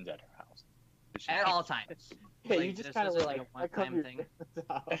 kittens at her house. at all times? Yeah, Like, you just this kind of isn't were like like, a I come one-time your thing.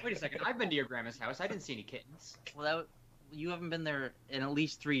 house. Wait a second. I've been to your grandma's house. I didn't see any kittens. Well, you haven't been there in at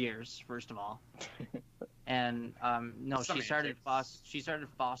least 3 years, first of all. And no, she started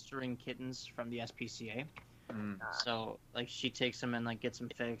fostering kittens from the SPCA. So like she takes them and like gets them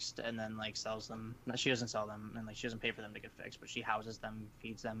fixed and then like sells them. No, she doesn't sell them and like she doesn't pay for them to get fixed, but she houses them,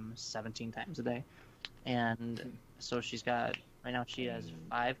 feeds them 17 times a day. And so she has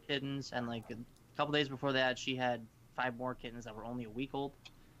 5 kittens, and like a couple days before that she had 5 more kittens that were only a week old.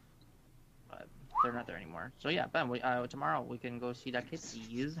 But they're not there anymore. So yeah, Ben, tomorrow we can go see that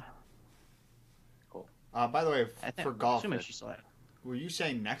kitties. By the way, I think, for golf, assuming she still has. were you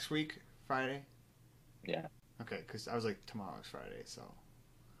saying next week, Friday? Yeah. Okay, because I was like, tomorrow's Friday, so.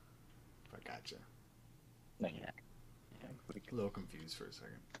 I gotcha. No, Yeah. A little confused for a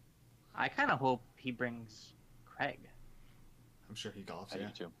second. I kind of hope he brings Craig. I'm sure he golfs. I do Yeah.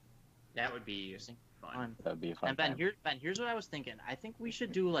 too. That would be fun. That'd be a fun. And Ben, time. here's what I was thinking. I think we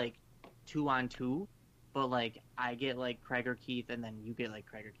should do like 2-on-2, but like I get like Craig or Keith, and then you get like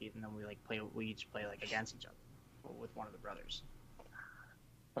Craig or Keith, and then we each play like against each other with one of the brothers.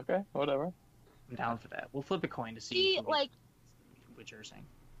 Okay, whatever. I'm down for that. We'll flip a coin to see See, like what you're saying.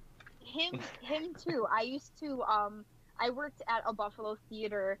 him too. I used to I worked at a Buffalo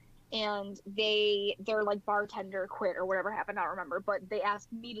theater, and their like bartender quit or whatever happened, I don't remember, but they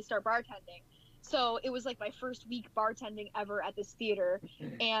asked me to start bartending. So it was like my first week bartending ever at this theater,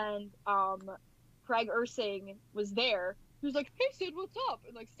 and Craig Ursing was there. He was like, "Hey Sid, what's up?"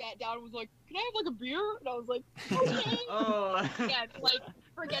 And like sat down and was like, "Can I have like a beer?" And I was like, "Okay." Oh. Yeah, like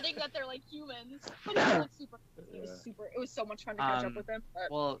forgetting that they're like humans. But it was like super. It was so much fun to catch up with them. But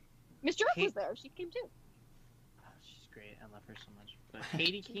Well, Miss Jerk Kate- was there. She came too. she's great. I love her so much. But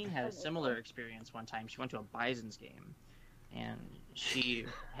Katie Keene had a similar experience one time. She went to a Bison's game, and she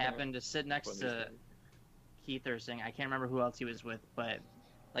happened to sit next to Keith Ursing. I can't remember who else he was with, but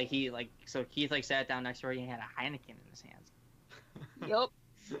so Keith like sat down next to her. And he had a Heineken in his hands, Yup.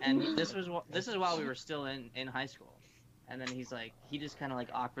 and this is while we were still in high school. And then he just kind of like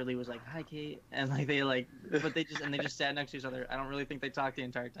awkwardly was like, "Hi, Kate," and like they just sat next to each other. I don't really think they talked the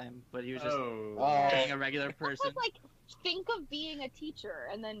entire time, but he was just being a regular person. That's like think of being a teacher,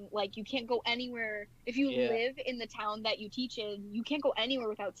 and then like you can't go anywhere if you Yeah. live in the town that you teach in. You can't go anywhere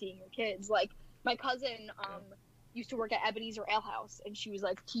without seeing your kids. Like my cousin used to work at Ebenezer Ale House, and she was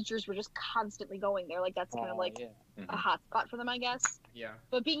like, teachers were just constantly going there. Like that's kind of like a hot spot for them, I guess. Yeah.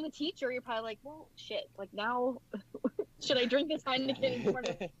 But being the teacher, you're probably like, well, shit. Like now, should I drink this Heineken in front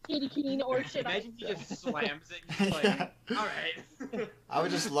of Katie Keene, or should Imagine I? he just slams it. And he's like, all right. I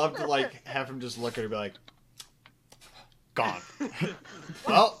would just love to like have him just look at her and be like, gone.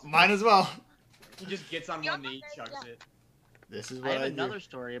 Well, might as well. He just gets on one knee, chugs it. This is I what have I do. another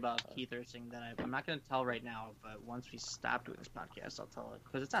story about Keith Ursing that I'm not going to tell right now, but once we stop doing this podcast, I'll tell it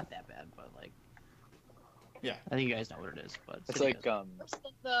because it's not that bad. But like, Yeah. I think you guys know what it is. But It's gonna like be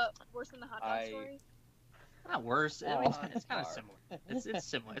Worse than the hot dog story. not worse. I mean, it's kind of similar. It's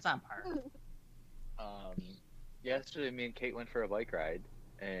similar. It's on par. Yesterday, me and Kate went for a bike ride,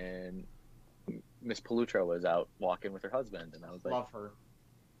 and Miss Palutra was out walking with her husband, and I was like, Love her.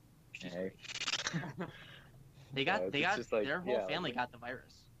 hey. They got it's just like, their whole yeah, family like- got the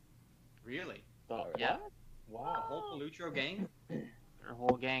virus. Really? Yeah, The Wow. whole Palutro gang? their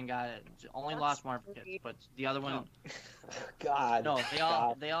whole gang got it. Only That's lost one of her spooky. kids, but the other one, God. no,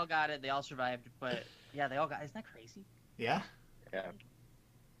 they all got it. They all survived, but yeah, they all got. Isn't that crazy? Yeah. Yeah.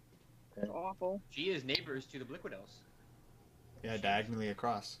 It's awful. She is neighbors to the Bliquidos. Yeah, diagonally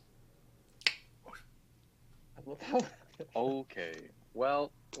across. Okay.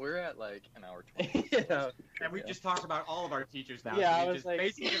 Well, we're at like an hour 20. Yeah. And we just talked about all of our teachers now. Yeah, so I we was just like-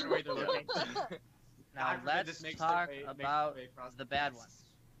 basically giving away their locations. Now God forbid let's this makes talk their way- makes their about way across the bad ones.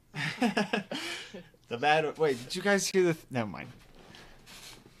 The bad. Wait, did you guys hear the? Never mind.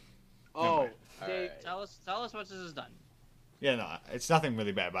 Oh, All Dave. right. Tell us what this has done. Yeah, no, it's nothing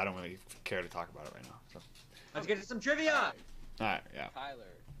really bad, but I don't really care to talk about it right now. So. Let's get to some trivia. All right, yeah. Tyler,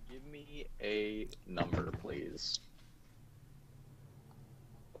 give me a number, please.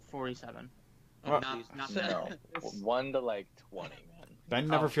 47. Well, Not No. 1 to like 20, man. Ben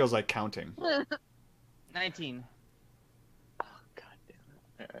never feels like counting. 19. Oh, God damn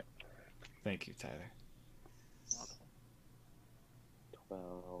it. All right. Thank you, Tyler.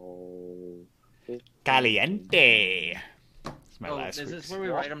 12. 15, Caliente. That's my Oh, last is week's. this where we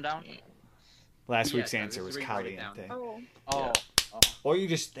write them down? Last Yeah, week's no, answer this was is where you write it down. caliente. Oh. Oh. Or you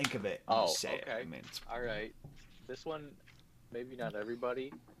just think of it and Oh, just say it. okay. I mean, it's, All right. This one, maybe not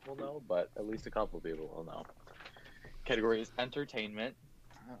everybody will know, but at least a couple people will know. Category is entertainment,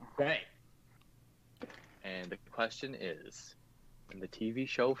 Okay. and the question is, in the TV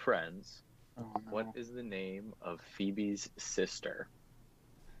show Friends, Oh, no. what is the name of Phoebe's sister?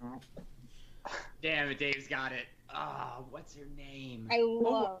 Damn it, Dave's got it. Ah, what's her name? I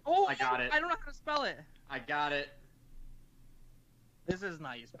love. Oh, I got it. I don't know how to spell it. I got it. This is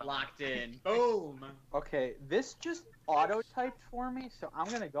not you spell it. Locked in. Boom. Okay, this just auto-typed for me, so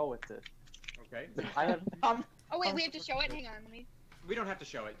I'm gonna go with this. Okay. I have. Oh wait, we have to show it. Hang on, let me. We don't have to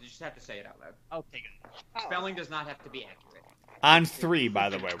show it. You just have to say it out loud. Okay, good. Oh. Spelling does not have to be accurate. on 3, by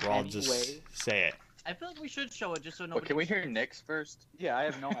the way. We'll all just Anyway. say it. I feel like we should show it just so Well, nobody. can we hear Nick's first? Yeah, I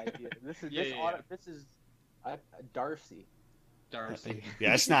have no idea. This is Yeah, this yeah, auto. yeah. This is Darcy. Darcy.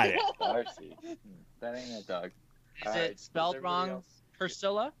 Yeah, that's not it. Darcy. That ain't it, Doug. Is All it right, spelled everybody wrong? else-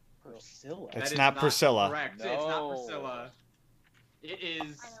 Priscilla? Priscilla. It's That is not Priscilla. Correct. It's not No. Priscilla. It is. I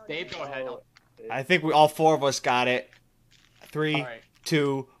know what Dave, it go is. ahead. I think all 4 of us got it. 3, All right.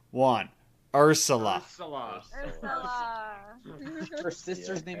 2, 1. Ursula. Ursula. Ursula. Her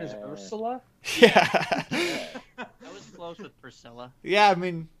sister's name is Yeah. Ursula. Yeah. I was close with Priscilla. Yeah, I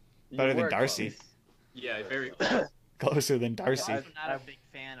mean, You better than were Darcy. close. Yeah, very. Closer than I'm Darcy. also not a big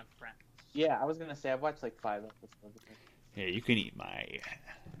fan of Friends. Yeah, I was gonna say I've watched like 5 episodes. Here, you can eat my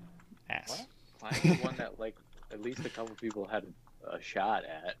ass. What? Find the one that like at least a couple people had a shot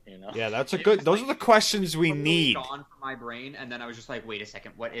at, you know? Yeah, that's a It good. was Those like are the questions we totally need. Gone from my brain, and then I was just like, wait a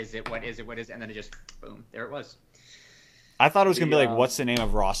second, what is it? What is it? What is it? And then it just boom, there it was. I thought it was gonna be like, The, what's the name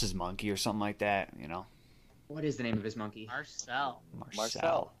of Ross's monkey or something like that. You know, What is the name of his monkey? Marcel.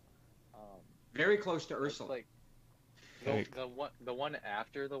 Marcel. Very close to It's Ursula. like Very- the one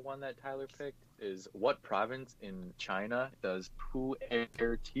after the one that Tyler picked is what province in China does pu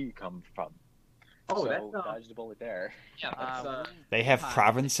erh tea come from? Oh, so, that's dodged a bullet there. yeah. That's, They have Huh.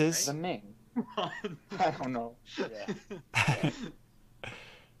 provinces. The Ming. I don't know. Yeah.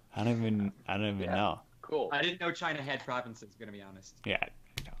 I don't even Yeah. know. Cool. I didn't know China had provinces. Gonna be honest. Yeah,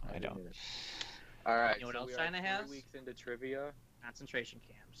 I didn't don't. either. All right. You know what so else we are China 3 has? weeks into trivia. Concentration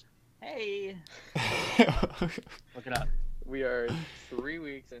camps. Hey. know. Look it up. We are 3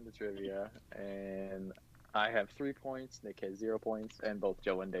 weeks into trivia, and I have 3 points. Nick has 0 points, and both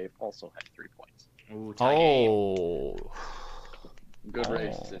Joe and Dave also have 3 points. Ooh, Oh, Good Oh.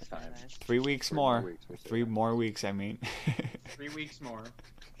 race this time. 3 weeks 3 more. weeks, we're 3 more weeks. I mean. 3 weeks more.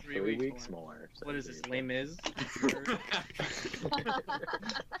 3 weeks more. So What is there this, you Les Mis? go.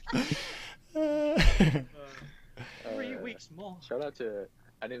 3 weeks more. Shout out to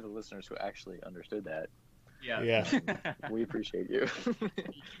any of the listeners who actually understood that. Yeah. Yeah. We appreciate you.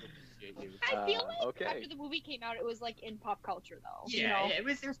 I feel like okay. after the movie came out, it was like in pop culture though. Yeah, you know?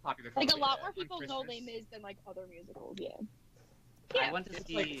 it was popular. For Like a me, lot yeah, more on people know Les Christmas. Mis than like other musicals. Yeah. I went to It's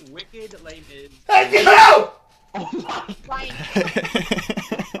see. like Wicked, Les Mis. Lion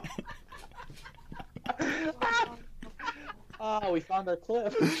Oh, we found our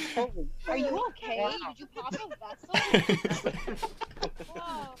clip. Holy Are you okay? Wow. Did you pop a vessel?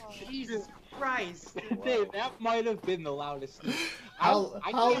 Whoa. Jesus Christ. Dave, that might have been the loudest. How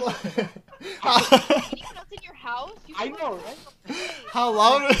I how can't- Anyone else in your house? You I can, know, like, right? how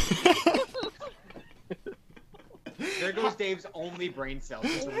loud? There goes Dave's only brain cell,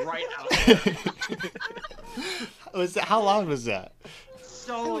 just right out there. Was that, how loud was that?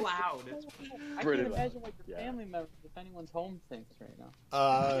 So loud. I Pretty can't loud. imagine what your Yeah. family members, if anyone's home, thinks right now.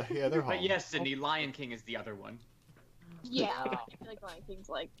 Yeah, they're home. But yes, Sydney, Lion King is the other one. Yeah. I feel like Lion King's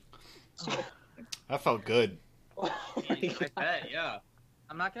like. That felt good. I bet, yeah.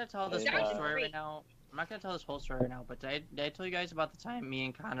 I'm not gonna tell this And, whole uh, story right now. I'm not gonna tell this whole story right now. But did I tell you guys about the time me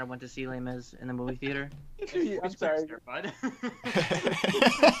and Connor went to see Les Mis in the movie theater? I'm sorry. There, bud.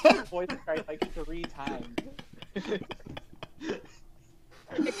 Your voice cracked like 3 times.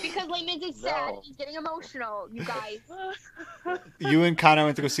 It's because Les Mis is sad. No. He's getting emotional, you guys. You and Connor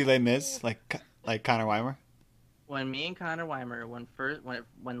went to go see Les Mis, like Connor Weimer. When me and Connor Weimer, when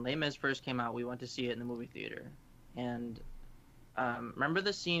Les Mis first came out, we went to see it in the movie theater, and remember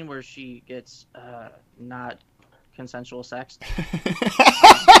the scene where she gets not consensual sex?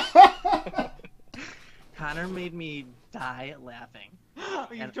 Connor made me die laughing.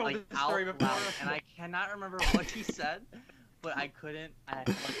 You And, told like, this story out before. loud, and I cannot remember what he said, but I couldn't. I felt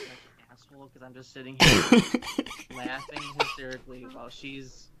like an asshole because I'm just sitting here laughing hysterically while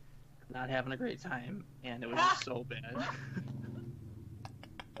she's not having a great time, and it was just so bad.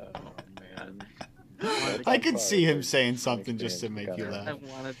 Oh man. I could see him saying something just to make you I laugh.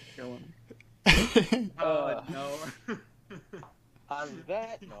 wanted to kill him. Oh, no. On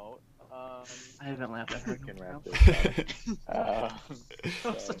that note, I haven't laughed at her. we can in a wrap while. this up.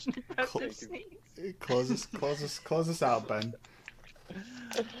 That was such an aggressive Thank scene. Close us out, Ben.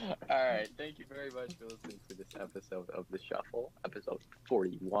 All right, thank you very much for listening to this episode of The Shuffle, episode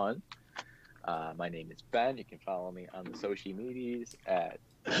 41. My name is Ben. You can follow me on the social medias at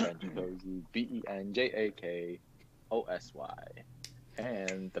Benjakosy, BenJaKosy.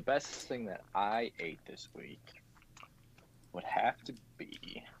 And the best thing that I ate this week would have to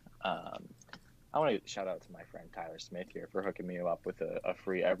be, I want to shout out to my friend Tyler Smith here for hooking me up with a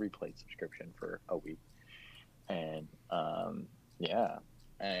free Every Plate subscription for a week. And yeah,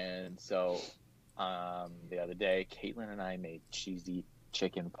 and so the other day, Caitlin and I made cheesy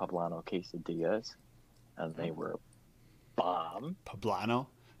chicken poblano quesadillas, and they were bomb. Poblano?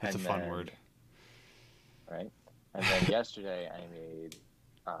 That's And a fun then- word. Right? And then yesterday, I made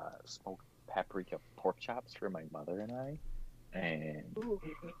smoked paprika pork chops for my mother and I, and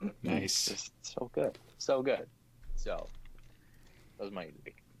Nice. just so good, so good. So that was my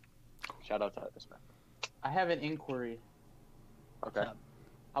week. Shout out to Tyler Smith. I have an inquiry. Okay.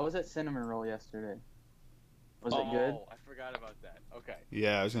 I was at Cinnamon Roll yesterday. Was it good? Oh, I forgot about that. Okay.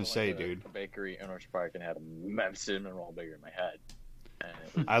 Yeah, I was gonna So say, went to dude. a bakery in Orange Park and had a cinnamon roll bigger in my head. And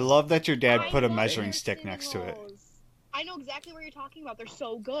it was I love that your dad I put a love measuring their stick cinnamon next to it. rolls. I know exactly what you're talking about. They're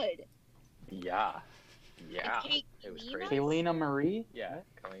so good. Yeah. Yeah. Like, It was Kalina? crazy. Kalina Marie? Yeah,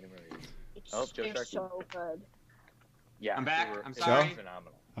 Kalina Marie. It's, Oh, Joe they're Sharkey. so good. Yeah. I'm back. they were- I'm it was sorry.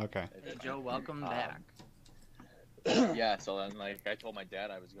 Phenomenal. Okay. Hey, Joe, welcome Um, back. Yeah, so then like I told my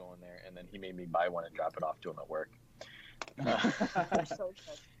dad I was going there, and then he made me buy one and drop it off to him at work. They're so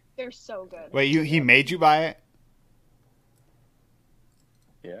good. They're so good. Wait, he made you buy it?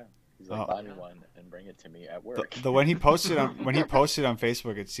 Yeah, he's like, Oh. buy me one and bring it to me at work. The when he posted on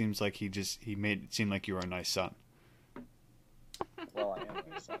Facebook, it seems like he made it seem like you were a nice son. Well, I am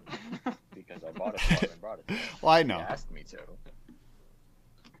my son because I bought it for him and brought it to him. Well, I He know. asked me to.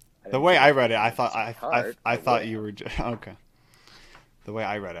 The way I read it, I thought I thought would you have. were okay. The way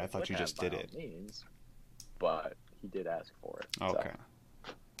I read it, I thought you just did it. Means, but he did ask for it. so. Okay.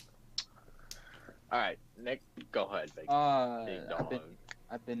 All right, Nick, go ahead. Big dog.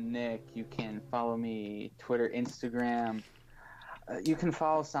 I've been Nick. You can follow me Twitter, Instagram. You can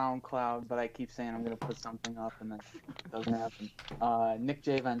follow SoundCloud, but I keep saying I'm gonna put something up and then it doesn't happen. Nick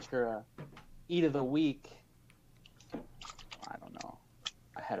J Ventura. Eat of the week. I don't know.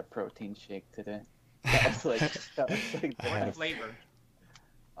 I had a protein shake today. That was like What flavor?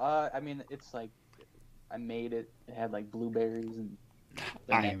 I mean, it's like I made it. It had like blueberries and.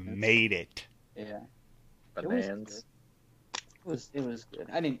 I bananas. made it. Yeah. Bananas. It was good.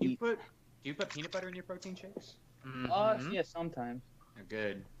 I didn't eat. Do you put peanut butter in your protein shakes? Mhm. Yeah, sometimes. They're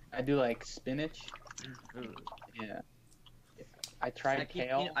good. I do like spinach. Ooh. Yeah. I tried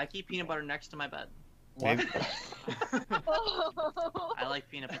kale. I keep peanut butter next to my bed. What? Maybe- I like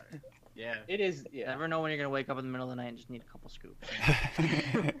peanut butter. Yeah. It is. Yeah. Never know when you're gonna wake up in the middle of the night and just need a couple scoops.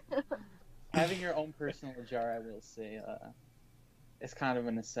 Having your own personal jar, I will say, is kind of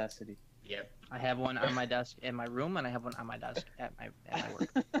a necessity. Yep. I have one on my desk in my room, and I have one on my desk at my work.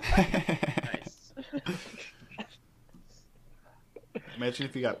 Nice. Imagine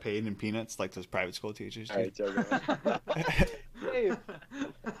if you got paid in peanuts like those private school teachers All do. right, Joe, go ahead. Dave,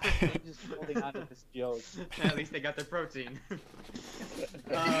 I'm just holding on to this joke. At least they got their protein.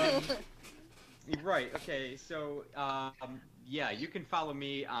 Right. Okay. So, yeah, you can follow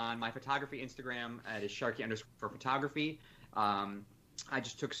me on my photography Instagram at @sharky_photography. I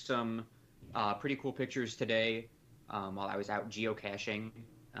just took some pretty cool pictures today while I was out geocaching.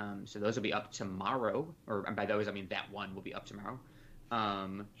 So those will be up tomorrow, and by those I mean that one will be up tomorrow.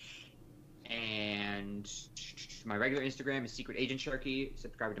 And my regular Instagram is Secret Agent Sharky.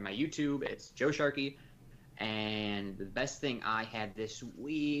 Subscribe to my YouTube. It's Joe Sharky. And the best thing I had this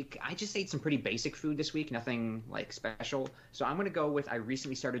week, I just ate some pretty basic food this week, nothing like special. So I'm gonna go with I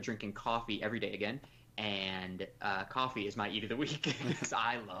recently started drinking coffee every day again, and coffee is my eat of the week because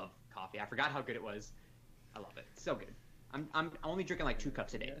I love coffee. I forgot how good it was. I love it. It's so good. I'm only drinking like 2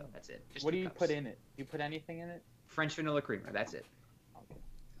 cups a day though. That's it. Just What do 2 you cups. put in it? You put anything in it? French vanilla creamer. That's it. Okay.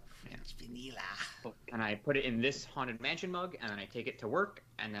 And I put it in this Haunted Mansion mug, and then I take it to work,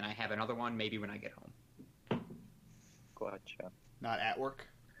 and then I have another one maybe when I get home. Gotcha. Not at work.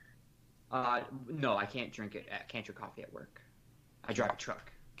 No, I can't drink it. Can't drink coffee at work. I drive a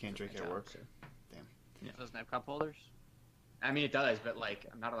truck. Can't drink My at job, work. so- It doesn't have cup holders. I mean, it does, but like,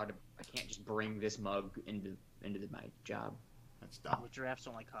 I'm not allowed to. I can't just bring this mug into my job. That's dumb. Oh, giraffes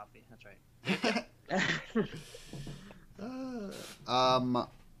don't like coffee. That's right.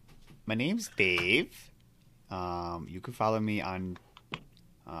 My name's Dave. You can follow me on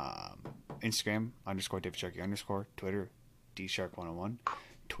Instagram _DaveSharky_, Twitter DShark101,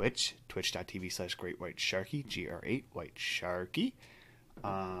 Twitch twitch.tv/GreatWhiteSharky GR8 White Sharky.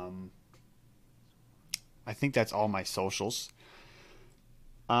 I think that's all my socials.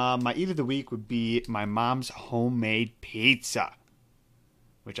 My eat of the week would be my mom's homemade pizza,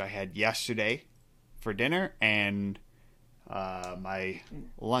 which I had yesterday for dinner, and my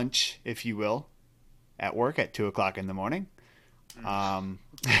lunch, if you will, at work at 2:00 in the morning. No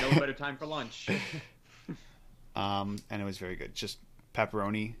better time for lunch. And it was very good. Just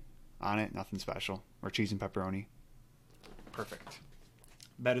pepperoni on it, nothing special, or cheese and pepperoni. Perfect.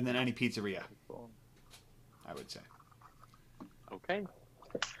 Better than any pizzeria, I would say. Okay.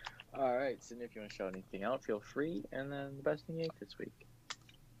 All right, Sydney, if you want to show anything out, feel free. And then the best thing you ate this week.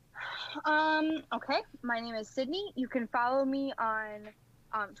 Okay. My name is Sydney. You can follow me on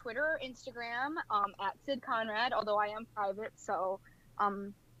Twitter or Instagram at Sid Conrad, although I am private, so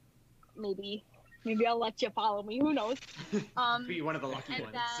maybe I'll let you follow me. Who knows? Be one of the lucky And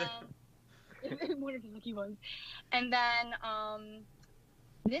ones. then One of the lucky ones. And then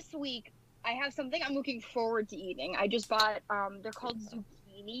this week I have something I'm looking forward to eating. I just bought they're called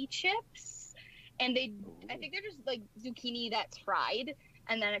zucchini chips, and I think they're just like zucchini that's fried,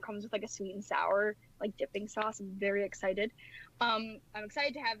 and then it comes with like a sweet and sour like dipping sauce. I'm very excited. I'm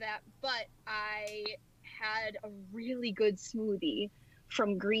excited to have that, but I had a really good smoothie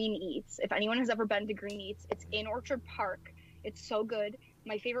from Green Eats. If anyone has ever been to Green Eats, it's in Orchard Park. It's so good.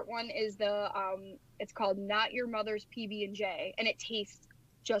 My favorite one is it's called Not Your Mother's PB&J, and it tastes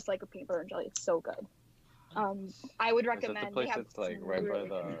just like a peanut butter and jelly. It's so good. I would Is recommend. that the place they have that's like some right by really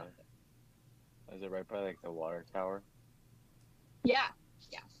the? good- Is it right by like the water tower? Yeah,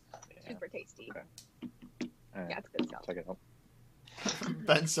 Yeah. super tasty. Okay. Yeah, it's good stuff. Check it out.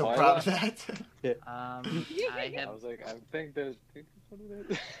 Ben's so Oh, I proud love- of that. I I have was like, I think that's what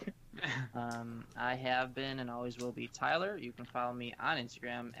it is. I have been and always will be Tyler. You can follow me on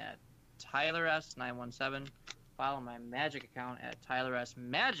Instagram at TylerS917. Follow my Magic account at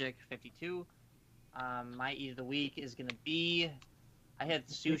TylerSMagic52. My eat of the week is gonna be. I had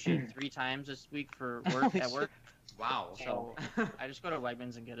sushi 3 times this week for work at work. Wow. So I just go to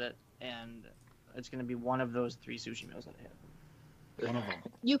Wegmans and get it, and it's gonna be one of those 3 sushi meals that I had. One of them.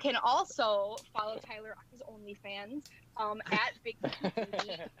 You can also follow Tyler on his OnlyFans at Big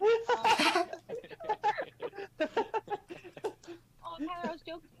TV. Oh, Tyler, I was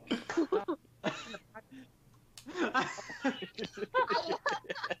joking.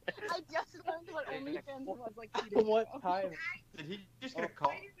 I just learned what OnlyFans was like 2 days What ago. time? Did he just get a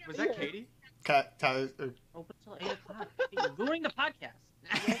call? Was that Katie? Tyler, Open till 8 o'clock. You're ruining the podcast.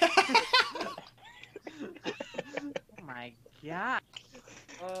 Oh my god.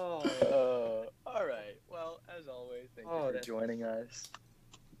 Oh, all right. Well, as always, thank you for that's- joining us.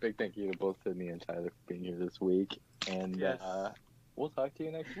 Big thank you to both Sydney and Tyler for being here this week, and Yes. we'll talk to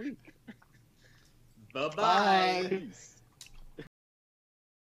you next week. Bye-bye. Bye. Peace.